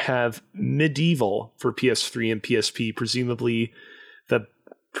finally, you have Medieval for PS3 and PSP, presumably the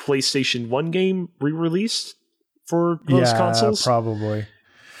PlayStation 1 game re-released for those consoles? Probably.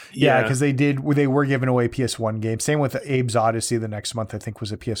 Yeah, because they were giving away PS1 games. Same with Abe's Odyssey the next month, I think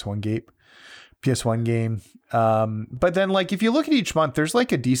was a PS1 game. But then like if you look at each month, there's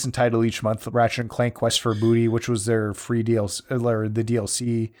like a decent title each month. Ratchet & Clank Quest for Booty, which was their free DLC, or the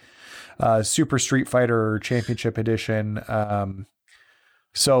DLC. Super Street Fighter Championship Edition.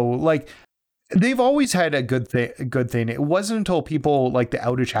 So like they've always had a good thing. It wasn't until people like the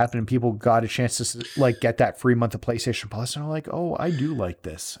outage happened and people got a chance to like get that free month of PlayStation Plus and are like, oh, I do like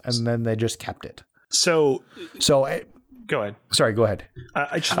this. And then they just kept it. So go ahead. Sorry, go ahead.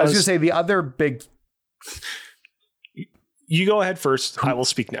 I was going to say the other big. You go ahead first. I will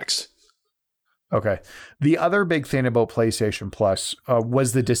speak next. Okay. The other big thing about PlayStation Plus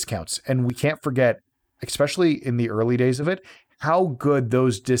was the discounts. And we can't forget, especially in the early days of it, how good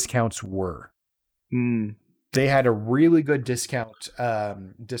those discounts were. They had a really good discount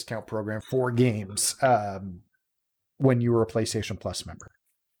program for games when you were a PlayStation Plus member.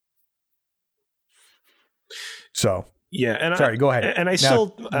 So yeah, and sorry, go ahead. And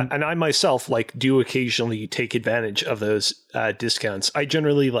I myself like do occasionally take advantage of those discounts. I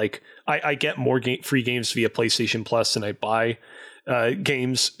generally I get more free games via PlayStation Plus than I buy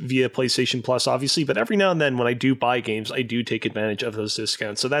games via PlayStation Plus, obviously. But every now and then when I do buy games, I do take advantage of those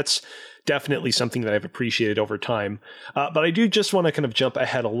discounts. So that's definitely something that I've appreciated over time. But I do just want to kind of jump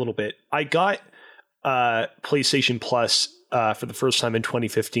ahead a little bit. I got PlayStation Plus for the first time in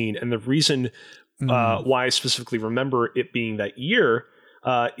 2015. And the reason why I specifically remember it being that year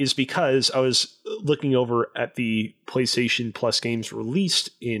is because I was looking over at the PlayStation Plus games released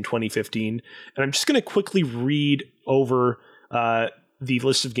in 2015. And I'm just going to quickly read over the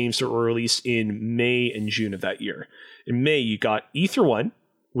list of games that were released in May and June of that year. In May, you got Ether 1,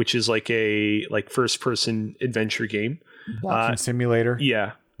 which is like a first-person adventure game. Walking simulator.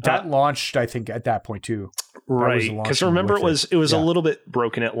 Yeah. That launched, I think, at that point too. Right, because I remember it was a little bit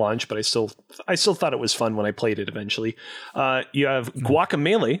broken at launch, but I still thought it was fun when I played it eventually. You have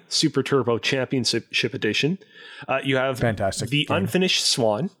Guacamelee Super Turbo Championship Edition. You have fantastic The game. Unfinished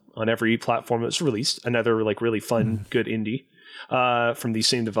Swan on every platform that was released. Another like really fun, good indie from the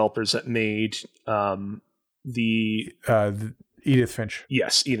same developers that made the Edith Finch.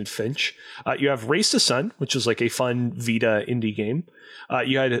 Yes, Edith Finch. You have Race to Sun, which is like a fun Vita indie game.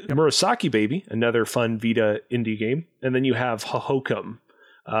 You had Murasaki Baby, another fun Vita indie game. And then you have Hohokum,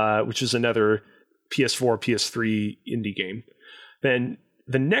 which is another PS4, PS3 indie game. Then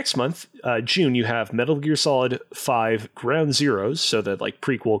the next month, June, you have Metal Gear Solid 5 Ground Zeroes, so the like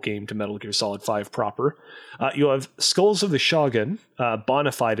prequel game to Metal Gear Solid 5 proper. You have Skulls of the Shogun,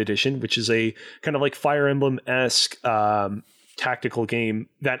 Bonafide Edition, which is a kind of like Fire Emblem-esque tactical game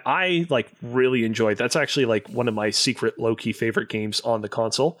that I like really enjoyed. That's actually like one of my secret low-key favorite games on the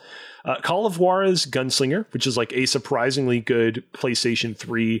console. Call of Juarez Gunslinger, which is like a surprisingly good PlayStation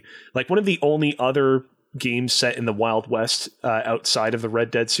 3, like one of the only other games set in the Wild West outside of the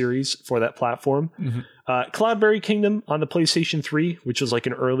Red Dead series for that platform. Cloudberry Kingdom on the PlayStation 3, which was like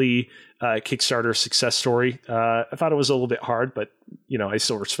an early Kickstarter success story. I thought it was a little bit hard, but I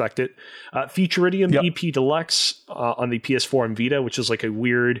still respect it. Futuridium EP Deluxe on the PS4 and Vita, which is like a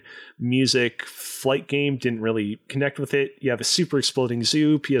weird music flight game. Didn't really connect with it. You have a Super Exploding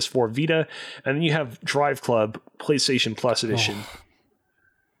Zoo, PS4 Vita, and then you have Drive Club PlayStation Plus Edition.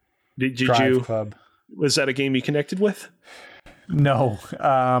 Did you? Club. Was that a game you connected with? No,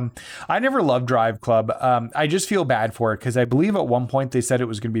 I never loved Drive Club. I just feel bad for it because I believe at one point they said it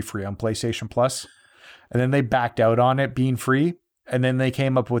was going to be free on PlayStation Plus, and then they backed out on it being free, and then they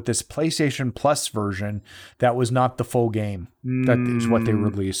came up with this PlayStation Plus version that was not the full game. That is what they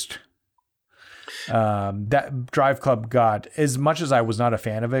released. That Drive Club got, as much as I was not a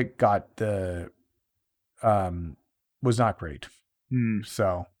fan of it, was not great.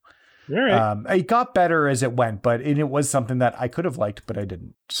 So. All right. It got better as it went, but it was something that I could have liked, but I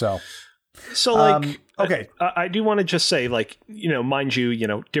didn't. So okay. I do want to just say, mind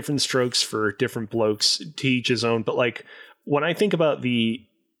you, different strokes for different blokes, to each his own. But when I think about the,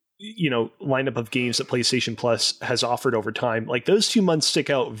 lineup of games that PlayStation Plus has offered over time, those 2 months stick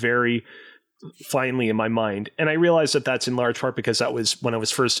out very finely in my mind. And I realize that that's in large part because that was when I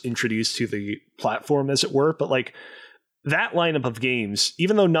was first introduced to the platform, as it were. But that lineup of games,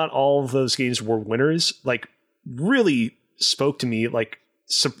 even though not all of those games were winners, really spoke to me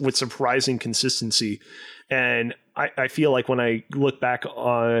with surprising consistency. And I feel like when I look back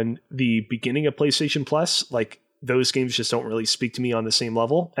on the beginning of PlayStation Plus, those games just don't really speak to me on the same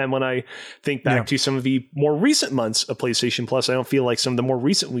level. And when I think back to some of the more recent months of PlayStation Plus, I don't feel like some of the more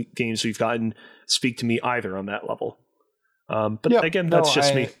recent games we've gotten speak to me either on that level. But again, that's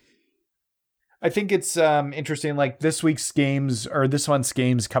just me. I think it's interesting. This week's games or this month's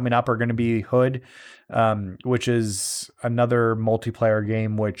games coming up are going to be Hood, which is another multiplayer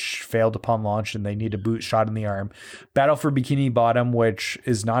game which failed upon launch and they need a boot shot in the arm. Battle for Bikini Bottom, which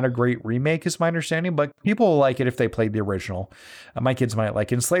is not a great remake, is my understanding, but people will like it if they played the original. My kids might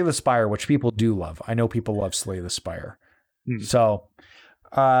like it. And Slay the Spire, which people do love. I know people love Slay the Spire. So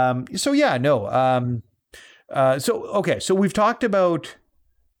we've talked about.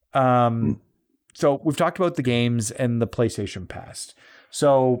 So we've talked about the games and the PlayStation Pass.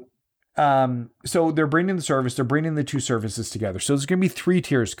 So they're bringing the service. They're bringing the two services together. So there's going to be 3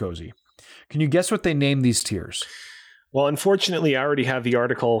 tiers, Cozy. Can you guess what they name these tiers? Well, unfortunately, I already have the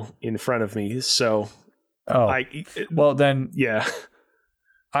article in front of me. So, yeah.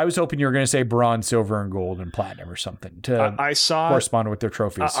 I was hoping you were going to say bronze, silver, and gold, and platinum or something to correspond with their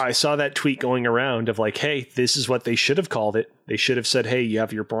trophies. I saw that tweet going around of hey, this is what they should have called it. They should have said, hey, you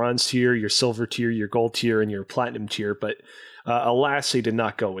have your bronze tier, your silver tier, your gold tier, and your platinum tier. But alas, they did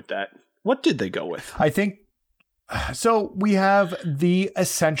not go with that. What did they go with? I think so. We have the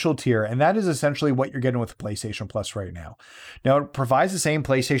essential tier, and that is essentially what you're getting with PlayStation Plus right now. Now, it provides the same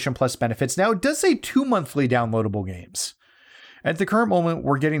PlayStation Plus benefits. Now, it does say 2 monthly downloadable games. At the current moment,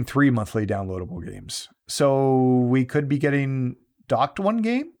 we're getting 3 monthly downloadable games. So we could be getting docked 1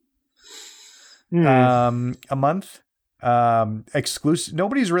 game a month. Exclusive.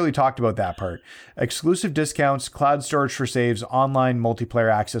 Nobody's really talked about that part. Exclusive discounts, cloud storage for saves, online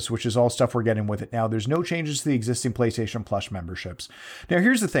multiplayer access, which is all stuff we're getting with it now. There's no changes to the existing PlayStation Plus memberships. Now,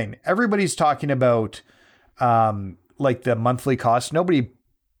 here's the thing. Everybody's talking about the monthly cost.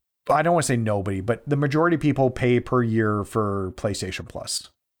 I don't want to say nobody, but the majority of people pay per year for PlayStation Plus.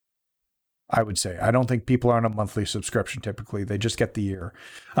 I would say. I don't think people are on a monthly subscription typically. They just get the year.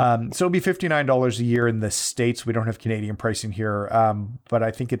 So it'll be $59 a year in the States. We don't have Canadian pricing here, but I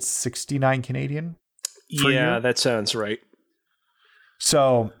think it's $69 Canadian. Yeah, that sounds right.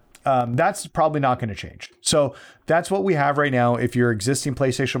 So that's probably not going to change. So that's what we have right now. If you're an existing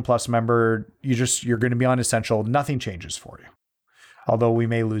PlayStation Plus member, you're going to be on Essential. Nothing changes for you. Although we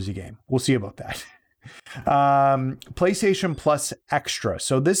may lose a game. We'll see about that. PlayStation Plus Extra.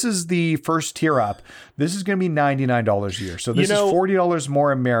 So this is the first tier up. This is going to be $99 a year. So this is $40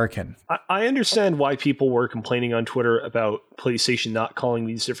 more American. I understand why people were complaining on Twitter about PlayStation not calling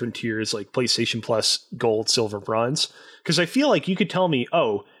these different tiers like PlayStation Plus Gold, Silver, Bronze. Because I feel like you could tell me,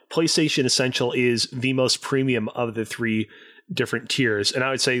 PlayStation Essential is the most premium of the 3 different tiers, and I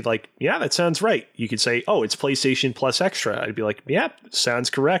would say yeah, that sounds right. You could say, it's PlayStation Plus Extra. I'd be like, yeah, sounds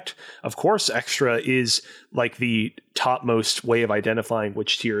correct. Of course, Extra is the topmost way of identifying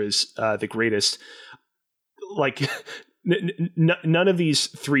which tier is the greatest. None of these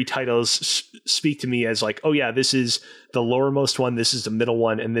 3 titles speak to me as this is the lowermost one, this is the middle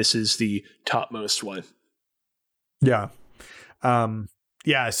one, and this is the topmost one. Yeah.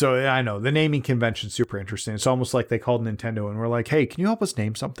 Yeah, so I know the naming convention is super interesting. It's almost like they called Nintendo and we're like, hey, can you help us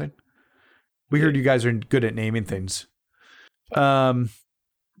name something? We heard you guys are good at naming things. That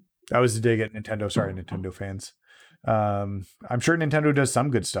was a dig at Nintendo. Sorry, Nintendo fans. I'm sure Nintendo does some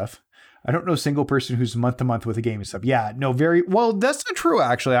good stuff. I don't know a single person who's month to month with a game and stuff. Yeah, no, very well. That's not true,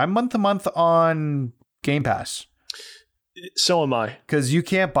 actually. I'm month to month on Game Pass. So am I. Because you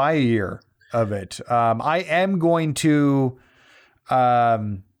can't buy a year of it. I am going to,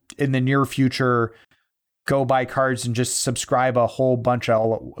 in the near future, go buy cards and just subscribe a whole bunch.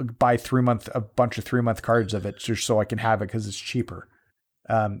 I'll buy a bunch of 3-month cards of it just so I can have it because it's cheaper.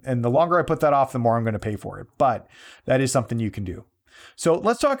 And the longer I put that off, the more I'm going to pay for it. But that is something you can do. So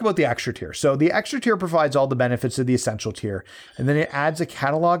let's talk about the extra tier. So the extra tier provides all the benefits of the essential tier. And then it adds a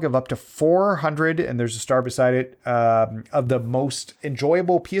catalog of up to 400, and there's a star beside it, of the most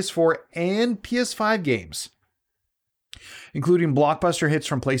enjoyable PS4 and PS5 games, including blockbuster hits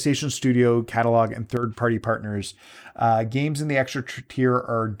from PlayStation Studio catalog and third-party partners. Games in the extra tier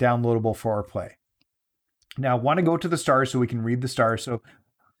are downloadable for our play. Now, I want to go to the stars so we can read the stars. So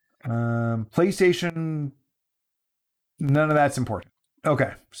PlayStation, none of that's important.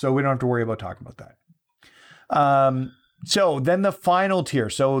 Okay, so we don't have to worry about talking about that. So then the final tier.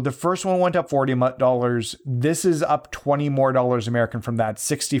 So the first one went up $40. This is up $20 more American from that,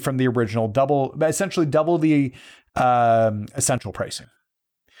 60 from the original, essentially double the essential pricing.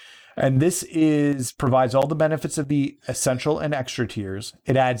 And this provides all the benefits of the essential and extra tiers.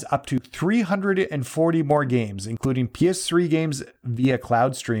 It adds up to 340 more games, including PS3 games via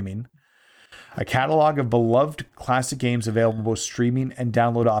cloud streaming, a catalog of beloved classic games available with streaming and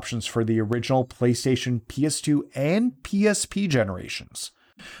download options for the original PlayStation, PS2, and PSP generations,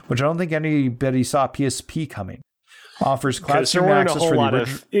 which I don't think anybody saw PSP coming. Offers cloud streaming access for the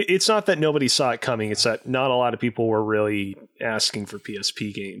original. It's not that nobody saw it coming. It's that not a lot of people were really asking for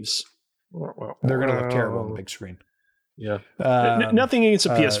PSP games. They're going to look terrible on the big screen. Yeah. Nothing against a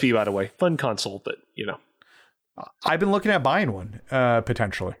PSP, by the way. Fun console, but I've been looking at buying one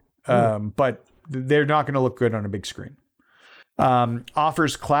potentially, but they're not going to look good on a big screen.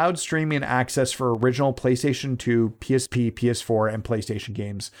 Offers cloud streaming access for original PlayStation 2, PSP, PS4, and PlayStation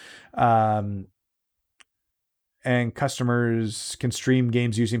games. And customers can stream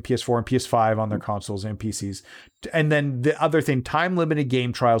games using PS4 and PS5 on their consoles and PCs. And then the other thing, time-limited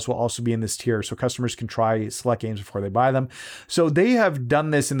game trials will also be in this tier, so customers can try select games before they buy them. So they have done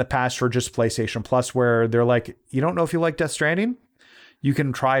this in the past for just PlayStation Plus, where they're like, you don't know if you like Death Stranding? You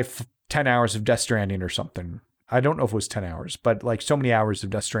can try 10 hours of Death Stranding or something. I don't know if it was 10 hours, but like so many hours of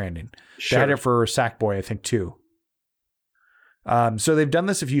Death Stranding. Sure. They had it for Sackboy, I think, too. So they've done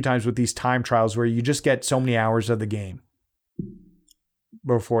this a few times with these time trials where you just get so many hours of the game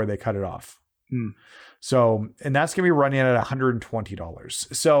before they cut it off. So, and that's going to be running at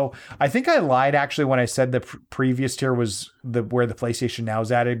 $120. So I think I lied actually when I said the previous tier was where the PlayStation Now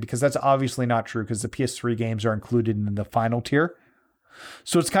is added, because that's obviously not true, because the PS3 games are included in the final tier.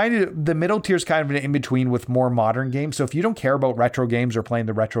 So it's kind of, the middle tier is kind of an in between with more modern games. So if you don't care about retro games or playing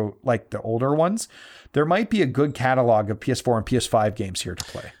the retro, like the older ones, there might be a good catalog of PS4 and PS5 games here to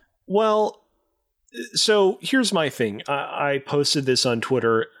play. Well, so here's my thing. I posted this on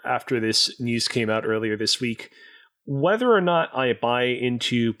Twitter after this news came out earlier this week. Whether or not I buy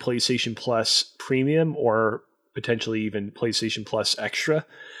into PlayStation Plus Premium or potentially even PlayStation Plus Extra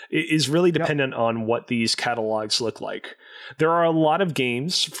is really dependent on what these catalogs look like. There are a lot of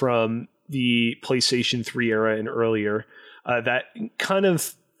games from the PlayStation 3 era and earlier that kind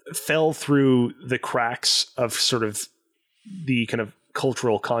of fell through the cracks of sort of the kind of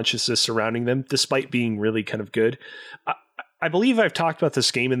cultural consciousness surrounding them, despite being really kind of good. I believe I've talked about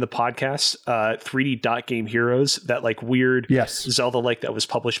this game in the podcast, 3D Dot Game Heroes, that like weird Zelda-like that was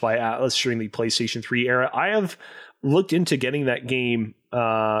published by Atlas during the PlayStation 3 era. I have looked into getting that game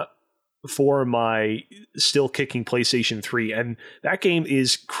for my still kicking PlayStation 3, and that game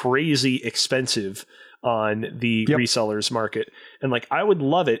is crazy expensive on the resellers market. And like, I would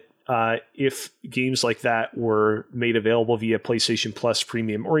love it if games like that were made available via PlayStation Plus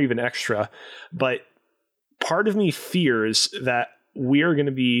Premium or even Extra. But part of me fears that we are going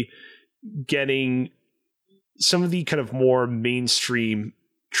to be getting some of the kind of more mainstream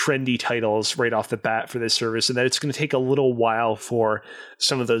trendy titles right off the bat for this service, and that it's going to take a little while for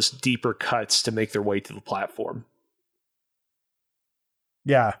some of those deeper cuts to make their way to the platform.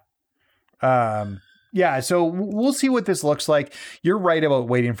 Yeah. So we'll see what this looks like. You're right about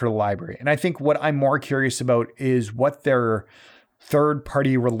waiting for the library. And I think what I'm more curious about is what their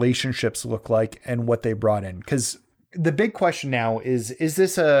third-party relationships look like and what they brought in. Because the big question now is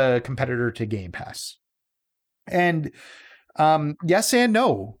this a competitor to Game Pass? And yes and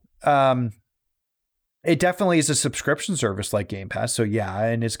no. It definitely is a subscription service like Game Pass. So yeah,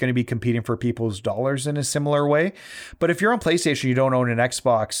 and it's going to be competing for people's dollars in a similar way. But if you're on PlayStation, you don't own an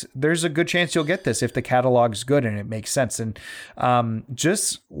Xbox, there's a good chance you'll get this if the catalog's good and it makes sense. And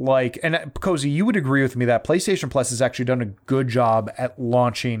just like, and Cozy, you would agree with me that PlayStation Plus has actually done a good job at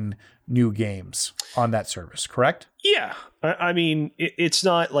launching new games on that service, correct? Yeah. I mean, it's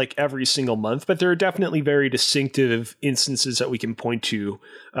not like every single month, but there are definitely very distinctive instances that we can point to,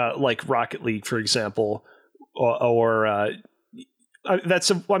 like Rocket League, for example, or that's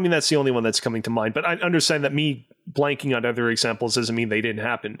the only one that's coming to mind. But I understand that me blanking on other examples doesn't mean they didn't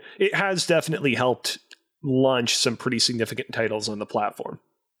happen. It has definitely helped launch some pretty significant titles on the platform.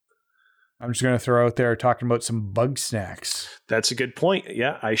 I'm just going to throw out there talking about some bug snacks. That's a good point.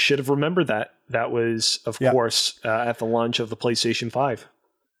 Yeah, I should have remembered that. That was, of course, at the launch of the PlayStation 5.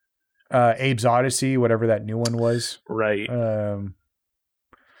 Abe's Odyssey, whatever that new one was. Right.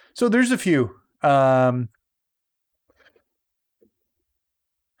 So there's a few. So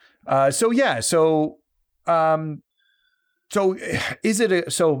is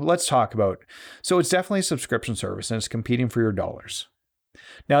it so let's talk about, so it's definitely a subscription service and it's competing for your dollars.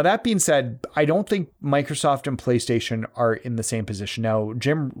 Now, that being said, I don't think Microsoft and PlayStation are in the same position. Now,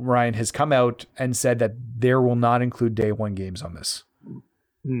 Jim Ryan has come out and said that there will not include day one games on this.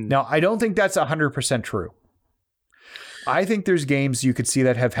 Now, I don't think that's 100% true. I think there's games you could see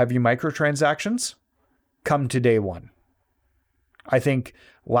that have heavy microtransactions come to day one. I think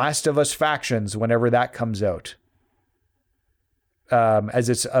Last of Us Factions, whenever that comes out, as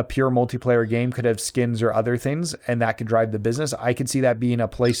it's a pure multiplayer game, could have skins or other things, and that could drive the business. I could see that being a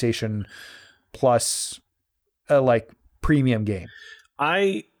PlayStation Plus, like premium game.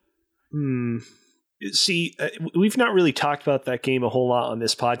 See, we've not really talked about that game a whole lot on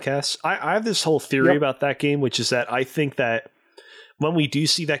this podcast. I have this whole theory about that game, which is that I think that when we do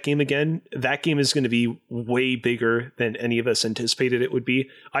see that game again, that game is going to be way bigger than any of us anticipated it would be.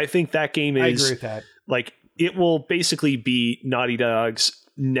 I think that game is, I agree with that. Like, it will basically be Naughty Dog's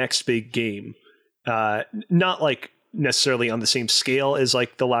next big game. Not like necessarily on the same scale as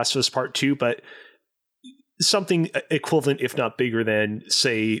like The Last of Us Part 2, but something equivalent, if not bigger than,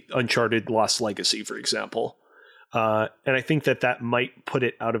 say, Uncharted Lost Legacy, for example. And I think that might put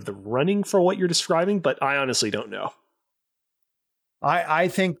it out of the running for what you're describing, but I honestly don't know. I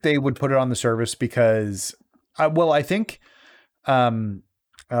think they would put it on the service because, I think,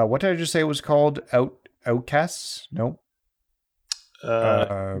 what did I just say it was called? Outcasts? No.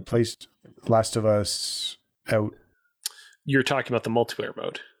 Placed Last of Us Out. You're talking about the multiplayer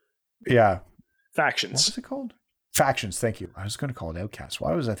mode. Yeah. Factions. What was it called? Factions. Thank you. I was going to call it Outcasts.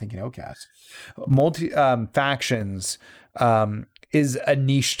 Why was I thinking Outcasts? Factions is a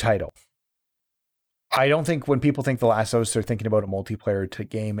niche title. I don't think when people think The Last of Us, they're thinking about a multiplayer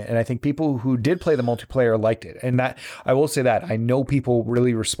game. And I think people who did play the multiplayer liked it. And that, I will say that I know people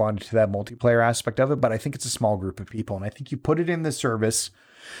really responded to that multiplayer aspect of it, but I think it's a small group of people. And I think you put it in the service,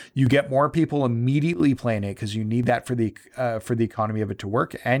 you get more people immediately playing it because you need that for the economy of it to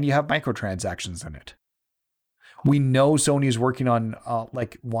work. And you have microtransactions in it. We know Sony is working on,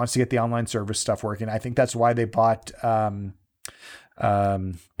 wants to get the online service stuff working. I think that's why they bought,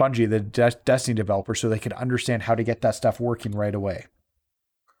 Bungie, the Destiny developer, so they could understand how to get that stuff working right away.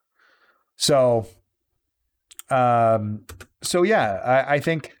 So yeah, I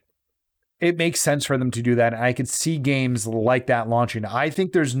think it makes sense for them to do that. And I could see games like that launching. I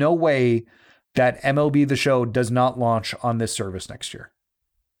think there's no way that MLB The Show does not launch on this service next year.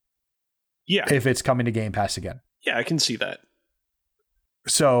 Yeah. If it's coming to Game Pass again. Yeah, I can see that.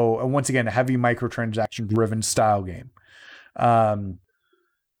 So once again, a heavy microtransaction driven style game. So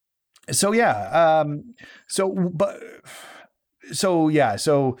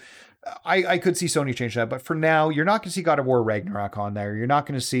I could see Sony change that, but for now, you're not going to see God of War Ragnarok on there. You're not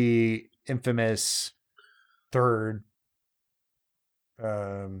going to see Infamous Third,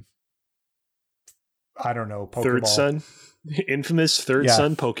 I don't know, Pokeball. Third Son, Infamous Third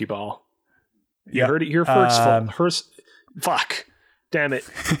Son Pokeball. You heard it here first. Fuck. Damn it.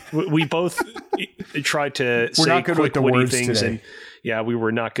 We both tried to say not good quick, with the words things today. And we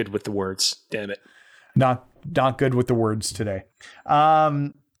were not good with the words. Damn it. Not good with the words today.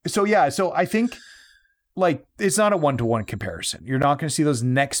 So I think it's not a 1-to-1 comparison. You're not going to see those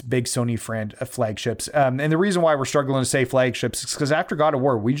next big Sony flagships. And the reason why we're struggling to say flagships is because after God of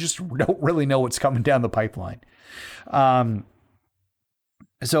War, we just don't really know what's coming down the pipeline.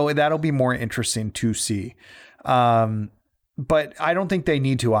 So that'll be more interesting to see. But I don't think they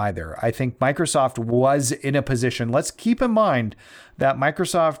need to either. I think Microsoft was in a position. Let's keep in mind that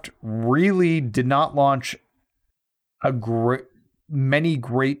Microsoft really did not launch many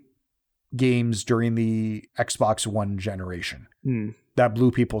great games during the Xbox One generation. That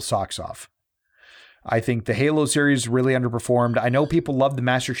blew people's socks off. I think the Halo series really underperformed. I know people loved the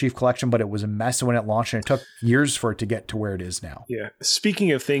Master Chief Collection, but it was a mess when it launched, and it took years for it to get to where it is now. Yeah.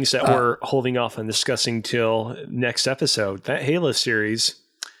 Speaking of things that we're holding off on discussing till next episode, that Halo series,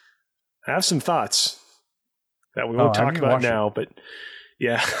 I have some thoughts that we won't talk about now, but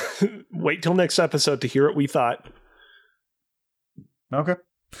yeah, wait till next episode to hear what we thought. Okay.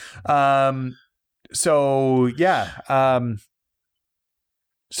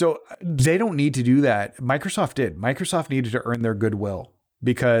 So they don't need to do that. Microsoft did. Microsoft needed to earn their goodwill,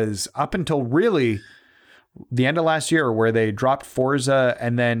 because up until really the end of last year, where they dropped Forza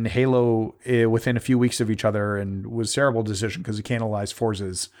and then Halo within a few weeks of each other, and was a terrible decision because it cannibalized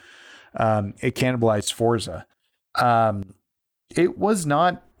Forza. It was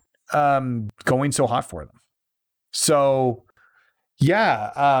not going so hot for them. So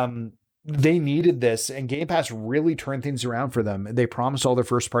they needed this, and Game Pass really turned things around for them. They promised all their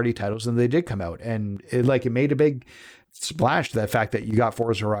first party titles, and they did come out, and it made a big splash, the fact that you got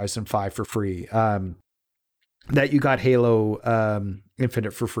Forza Horizon 5 for free, that you got Halo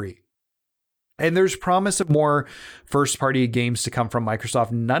Infinite for free. And there's promise of more first party games to come from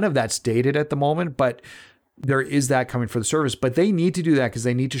Microsoft. None of that's dated at the moment, but there is that coming for the service. But they need to do that because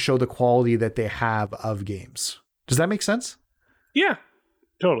they need to show the quality that they have of games. Does that make sense? Yeah,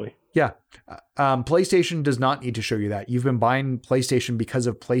 totally. Yeah. PlayStation does not need to show you that. You've been buying PlayStation because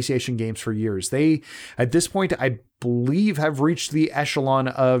of PlayStation games for years. They, at this point, I believe, have reached the echelon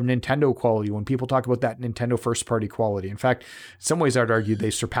of Nintendo quality when people talk about that Nintendo first party quality. In fact, in some ways, I'd argue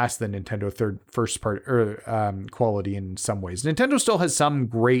they surpassed the Nintendo first party quality in some ways. Nintendo still has some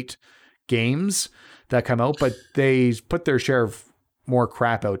great games that come out, but they put their share of more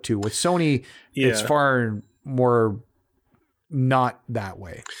crap out too. With Sony, it's far more not that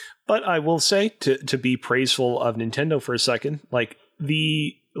way. But I will say, to be praiseful of Nintendo for a second, like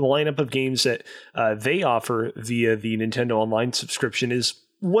the lineup of games that they offer via the Nintendo Online subscription is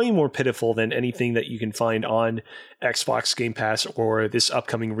way more pitiful than anything that you can find on Xbox Game Pass or this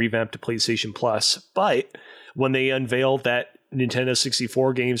upcoming revamp to PlayStation Plus. But when they unveiled that Nintendo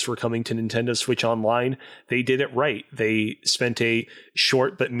 64 games were coming to Nintendo Switch Online, they did it right. They spent a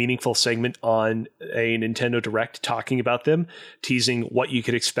short but meaningful segment on a Nintendo Direct talking about them, teasing what you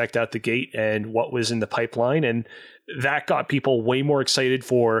could expect out the gate and what was in the pipeline. And that got people way more excited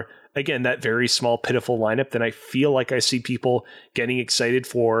for, again, that very small, pitiful lineup than I feel like I see people getting excited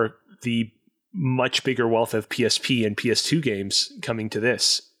for the much bigger wealth of PSP and PS2 games coming to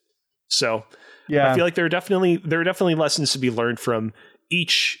this. So I feel like there are definitely lessons to be learned from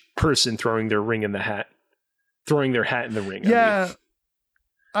each person throwing their hat in the ring. Yeah,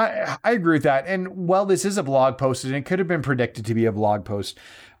 I agree with that. And while this is a blog post, and it could have been predicted to be a blog post,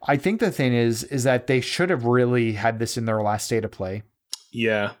 I think the thing is that they should have really had this in their last state of play.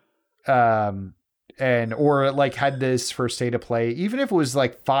 Yeah. Or had this for state of play, even if it was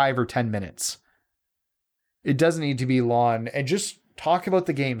 5 or 10 minutes. It doesn't need to be long, and just talk about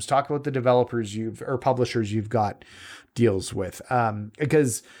the games, talk about the developers or publishers you've got deals with.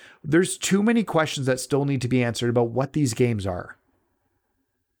 Because there's too many questions that still need to be answered about what these games are.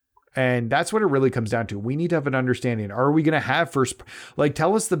 And that's what it really comes down to. We need to have an understanding. Are we going to have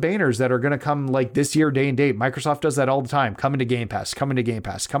tell us the banners that are going to come this year, day and date. Microsoft does that all the time. Coming to Game Pass, coming to Game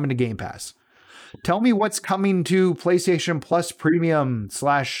Pass, coming to Game Pass. Tell me what's coming to PlayStation Plus Premium /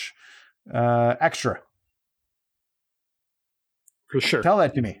 Extra. For sure. Tell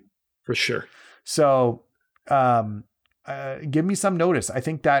that to me. For sure. So give me some notice. I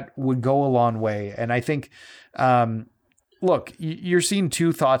think that would go a long way. And I think, look, you're seeing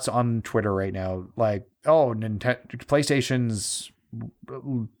two thoughts on Twitter right now. PlayStation's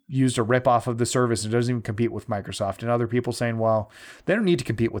used a ripoff of the service and doesn't even compete with Microsoft. And other people saying, well, they don't need to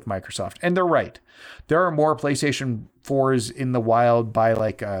compete with Microsoft. And they're right. There are more PlayStation 4s in the wild by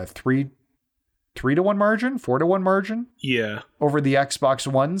 3-to-1 margin, 4-to-1 margin. Yeah. Over the Xbox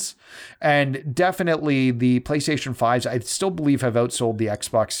Ones. And definitely the PlayStation 5s, I still believe, have outsold the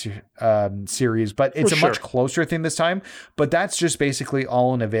Xbox series, but it's much closer thing this time. But that's just basically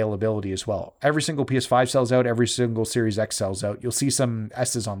all in availability as well. Every single PS5 sells out. Every single Series X sells out. You'll see some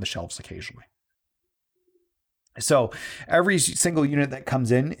S's on the shelves occasionally. So every single unit that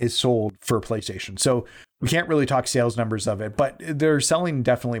comes in is sold for PlayStation. So we can't really talk sales numbers of it, but they're selling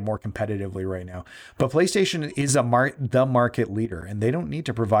definitely more competitively right now. But PlayStation is the market leader, and they don't need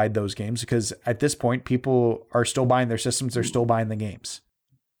to provide those games because at this point, people are still buying their systems. They're still buying the games.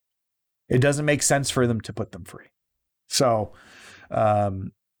 It doesn't make sense for them to put them free. So,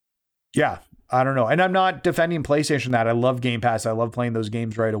 I don't know. And I'm not defending PlayStation that. I love Game Pass. I love playing those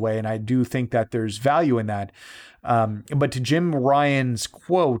games right away. And I do think that there's value in that. But to Jim Ryan's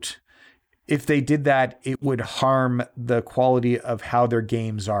quote, if they did that, it would harm the quality of how their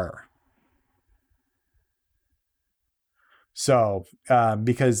games are. So,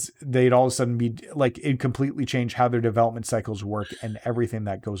 because they'd all of a sudden be like, it'd completely change how their development cycles work and everything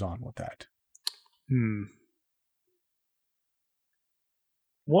that goes on with that.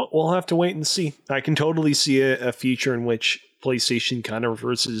 Well, we'll have to wait and see. I can totally see a future in which PlayStation kind of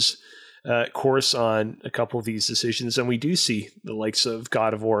reverses course on a couple of these decisions. And we do see the likes of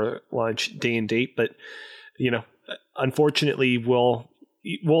God of War launch day and date. But, unfortunately,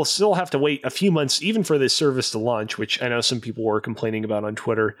 we'll still have to wait a few months even for this service to launch, which I know some people were complaining about on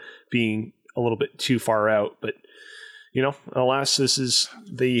Twitter being a little bit too far out. But, alas, this is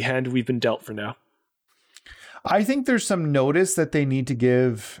the hand we've been dealt for now. I think there's some notice that they need to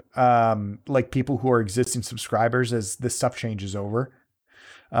give people who are existing subscribers as this stuff changes over.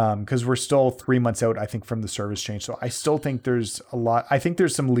 Because we're still 3 months out, I think, from the service change. So I still think there's I think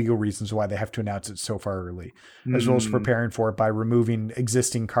there's some legal reasons why they have to announce it so far early, as well as preparing for it by removing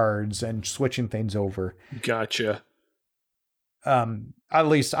existing cards and switching things over. Gotcha. At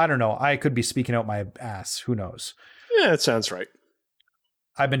least, I don't know. I could be speaking out my ass. Who knows? Yeah, it sounds right.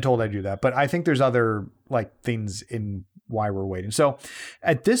 I've been told I do that, but I think there's other things in why we're waiting. So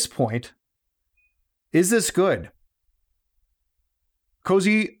at this point, is this good?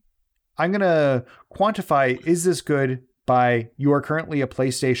 Cozy, I'm going to quantify, is this good by you are currently a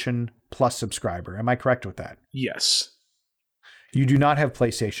PlayStation Plus subscriber. Am I correct with that? Yes. You do not have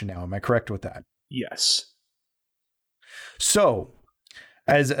PlayStation now. Am I correct with that? Yes. So,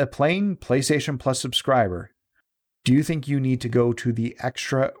 as a plain PlayStation Plus subscriber, do you think you need to go to the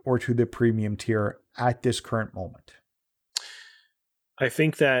extra or to the premium tier at this current moment? I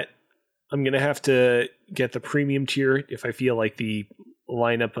think that I'm going to have to get the premium tier if I feel like the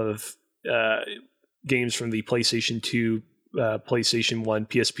lineup of games from the PlayStation 2, PlayStation 1,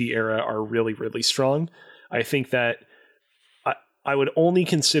 PSP era are really, really strong. I think that I would only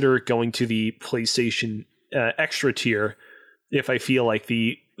consider going to the PlayStation extra tier if I feel like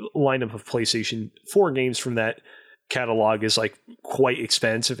the lineup of PlayStation 4 games from that catalog is quite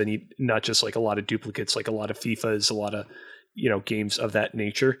expansive and not just a lot of duplicates, a lot of FIFAs, a lot of games of that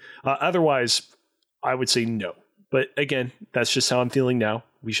nature. Otherwise, I would say no. But again, that's just how I'm feeling now.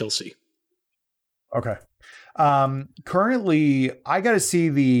 We shall see. Okay. Currently, I got to see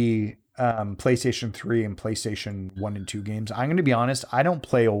the PlayStation 3 and PlayStation 1 and 2 games. I'm going to be honest, I don't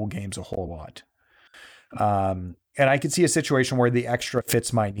play old games a whole lot. And I could see a situation where the extra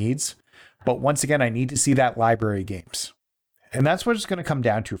fits my needs. But once again, I need to see that library of games. And that's what it's going to come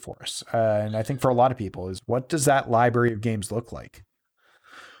down to for us. And I think for a lot of people is, what does that library of games look like?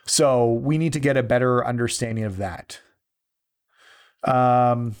 So we need to get a better understanding of that.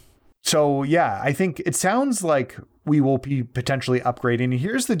 So yeah, I think it sounds like we will be potentially upgrading. And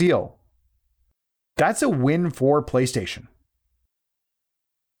here's the deal. That's a win for PlayStation.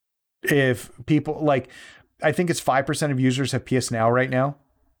 If people I think it's 5% of users have PS Now right now.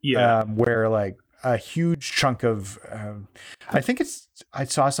 Yeah. Where a huge chunk of, I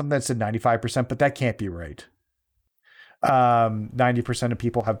saw something that said 95%, but that can't be right. 90% of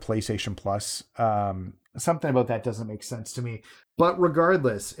people have PlayStation Plus. Something about that doesn't make sense to me. But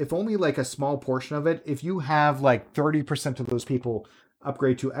regardless, if only a small portion of it, if you have 30% of those people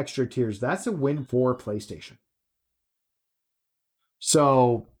upgrade to extra tiers, that's a win for PlayStation.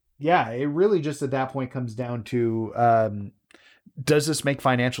 So yeah, it really just at that point comes down to, does this make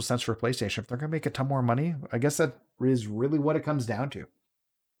financial sense for PlayStation? If they're going to make a ton more money, I guess that is really what it comes down to.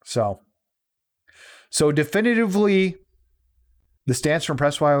 So definitively, the stance from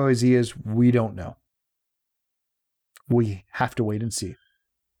Press YYZ is we don't know. We have to wait and see.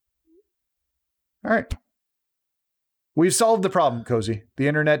 All right. We've solved the problem, Cozy. The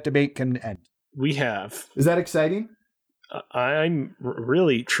internet debate can end. We have. Is that exciting? I'm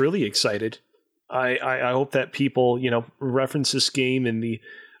really, truly excited. I hope that people, reference this game in the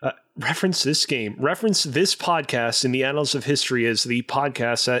reference this podcast in the annals of history as the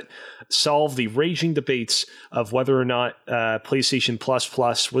podcast that solved the raging debates of whether or not PlayStation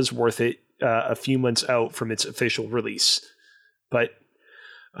Plus was worth it a few months out from its official release. But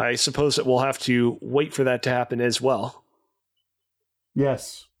I suppose that we'll have to wait for that to happen as well.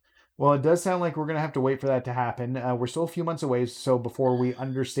 Yes. Well, it does sound like we're going to have to wait for that to happen. We're still a few months away, so before we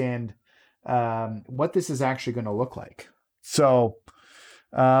understand what this is actually going to look like. So,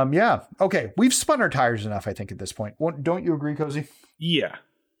 yeah. Okay. We've spun our tires enough, I think, at this point. Don't you agree, Cozy? Yeah.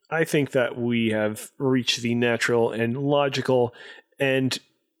 I think that we have reached the natural and logical and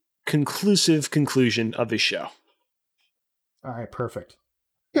conclusive conclusion of the show. All right, perfect.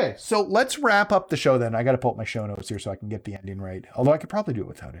 Okay, so let's wrap up the show then. I got to pull up my show notes here so I can get the ending right. Although I could probably do it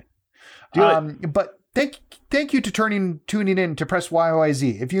without it. Do it. But thank you to tuning in to Press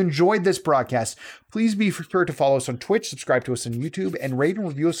YYZ. If you enjoyed this broadcast, please be sure to follow us on Twitch, subscribe to us on YouTube, and rate and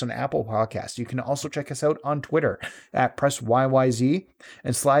review us on Apple Podcasts. You can also check us out on Twitter at Press YYZ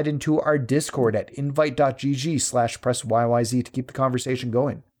and slide into our Discord at invite.gg/PressYYZ to keep the conversation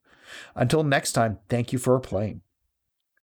going. Until next time, thank you for playing.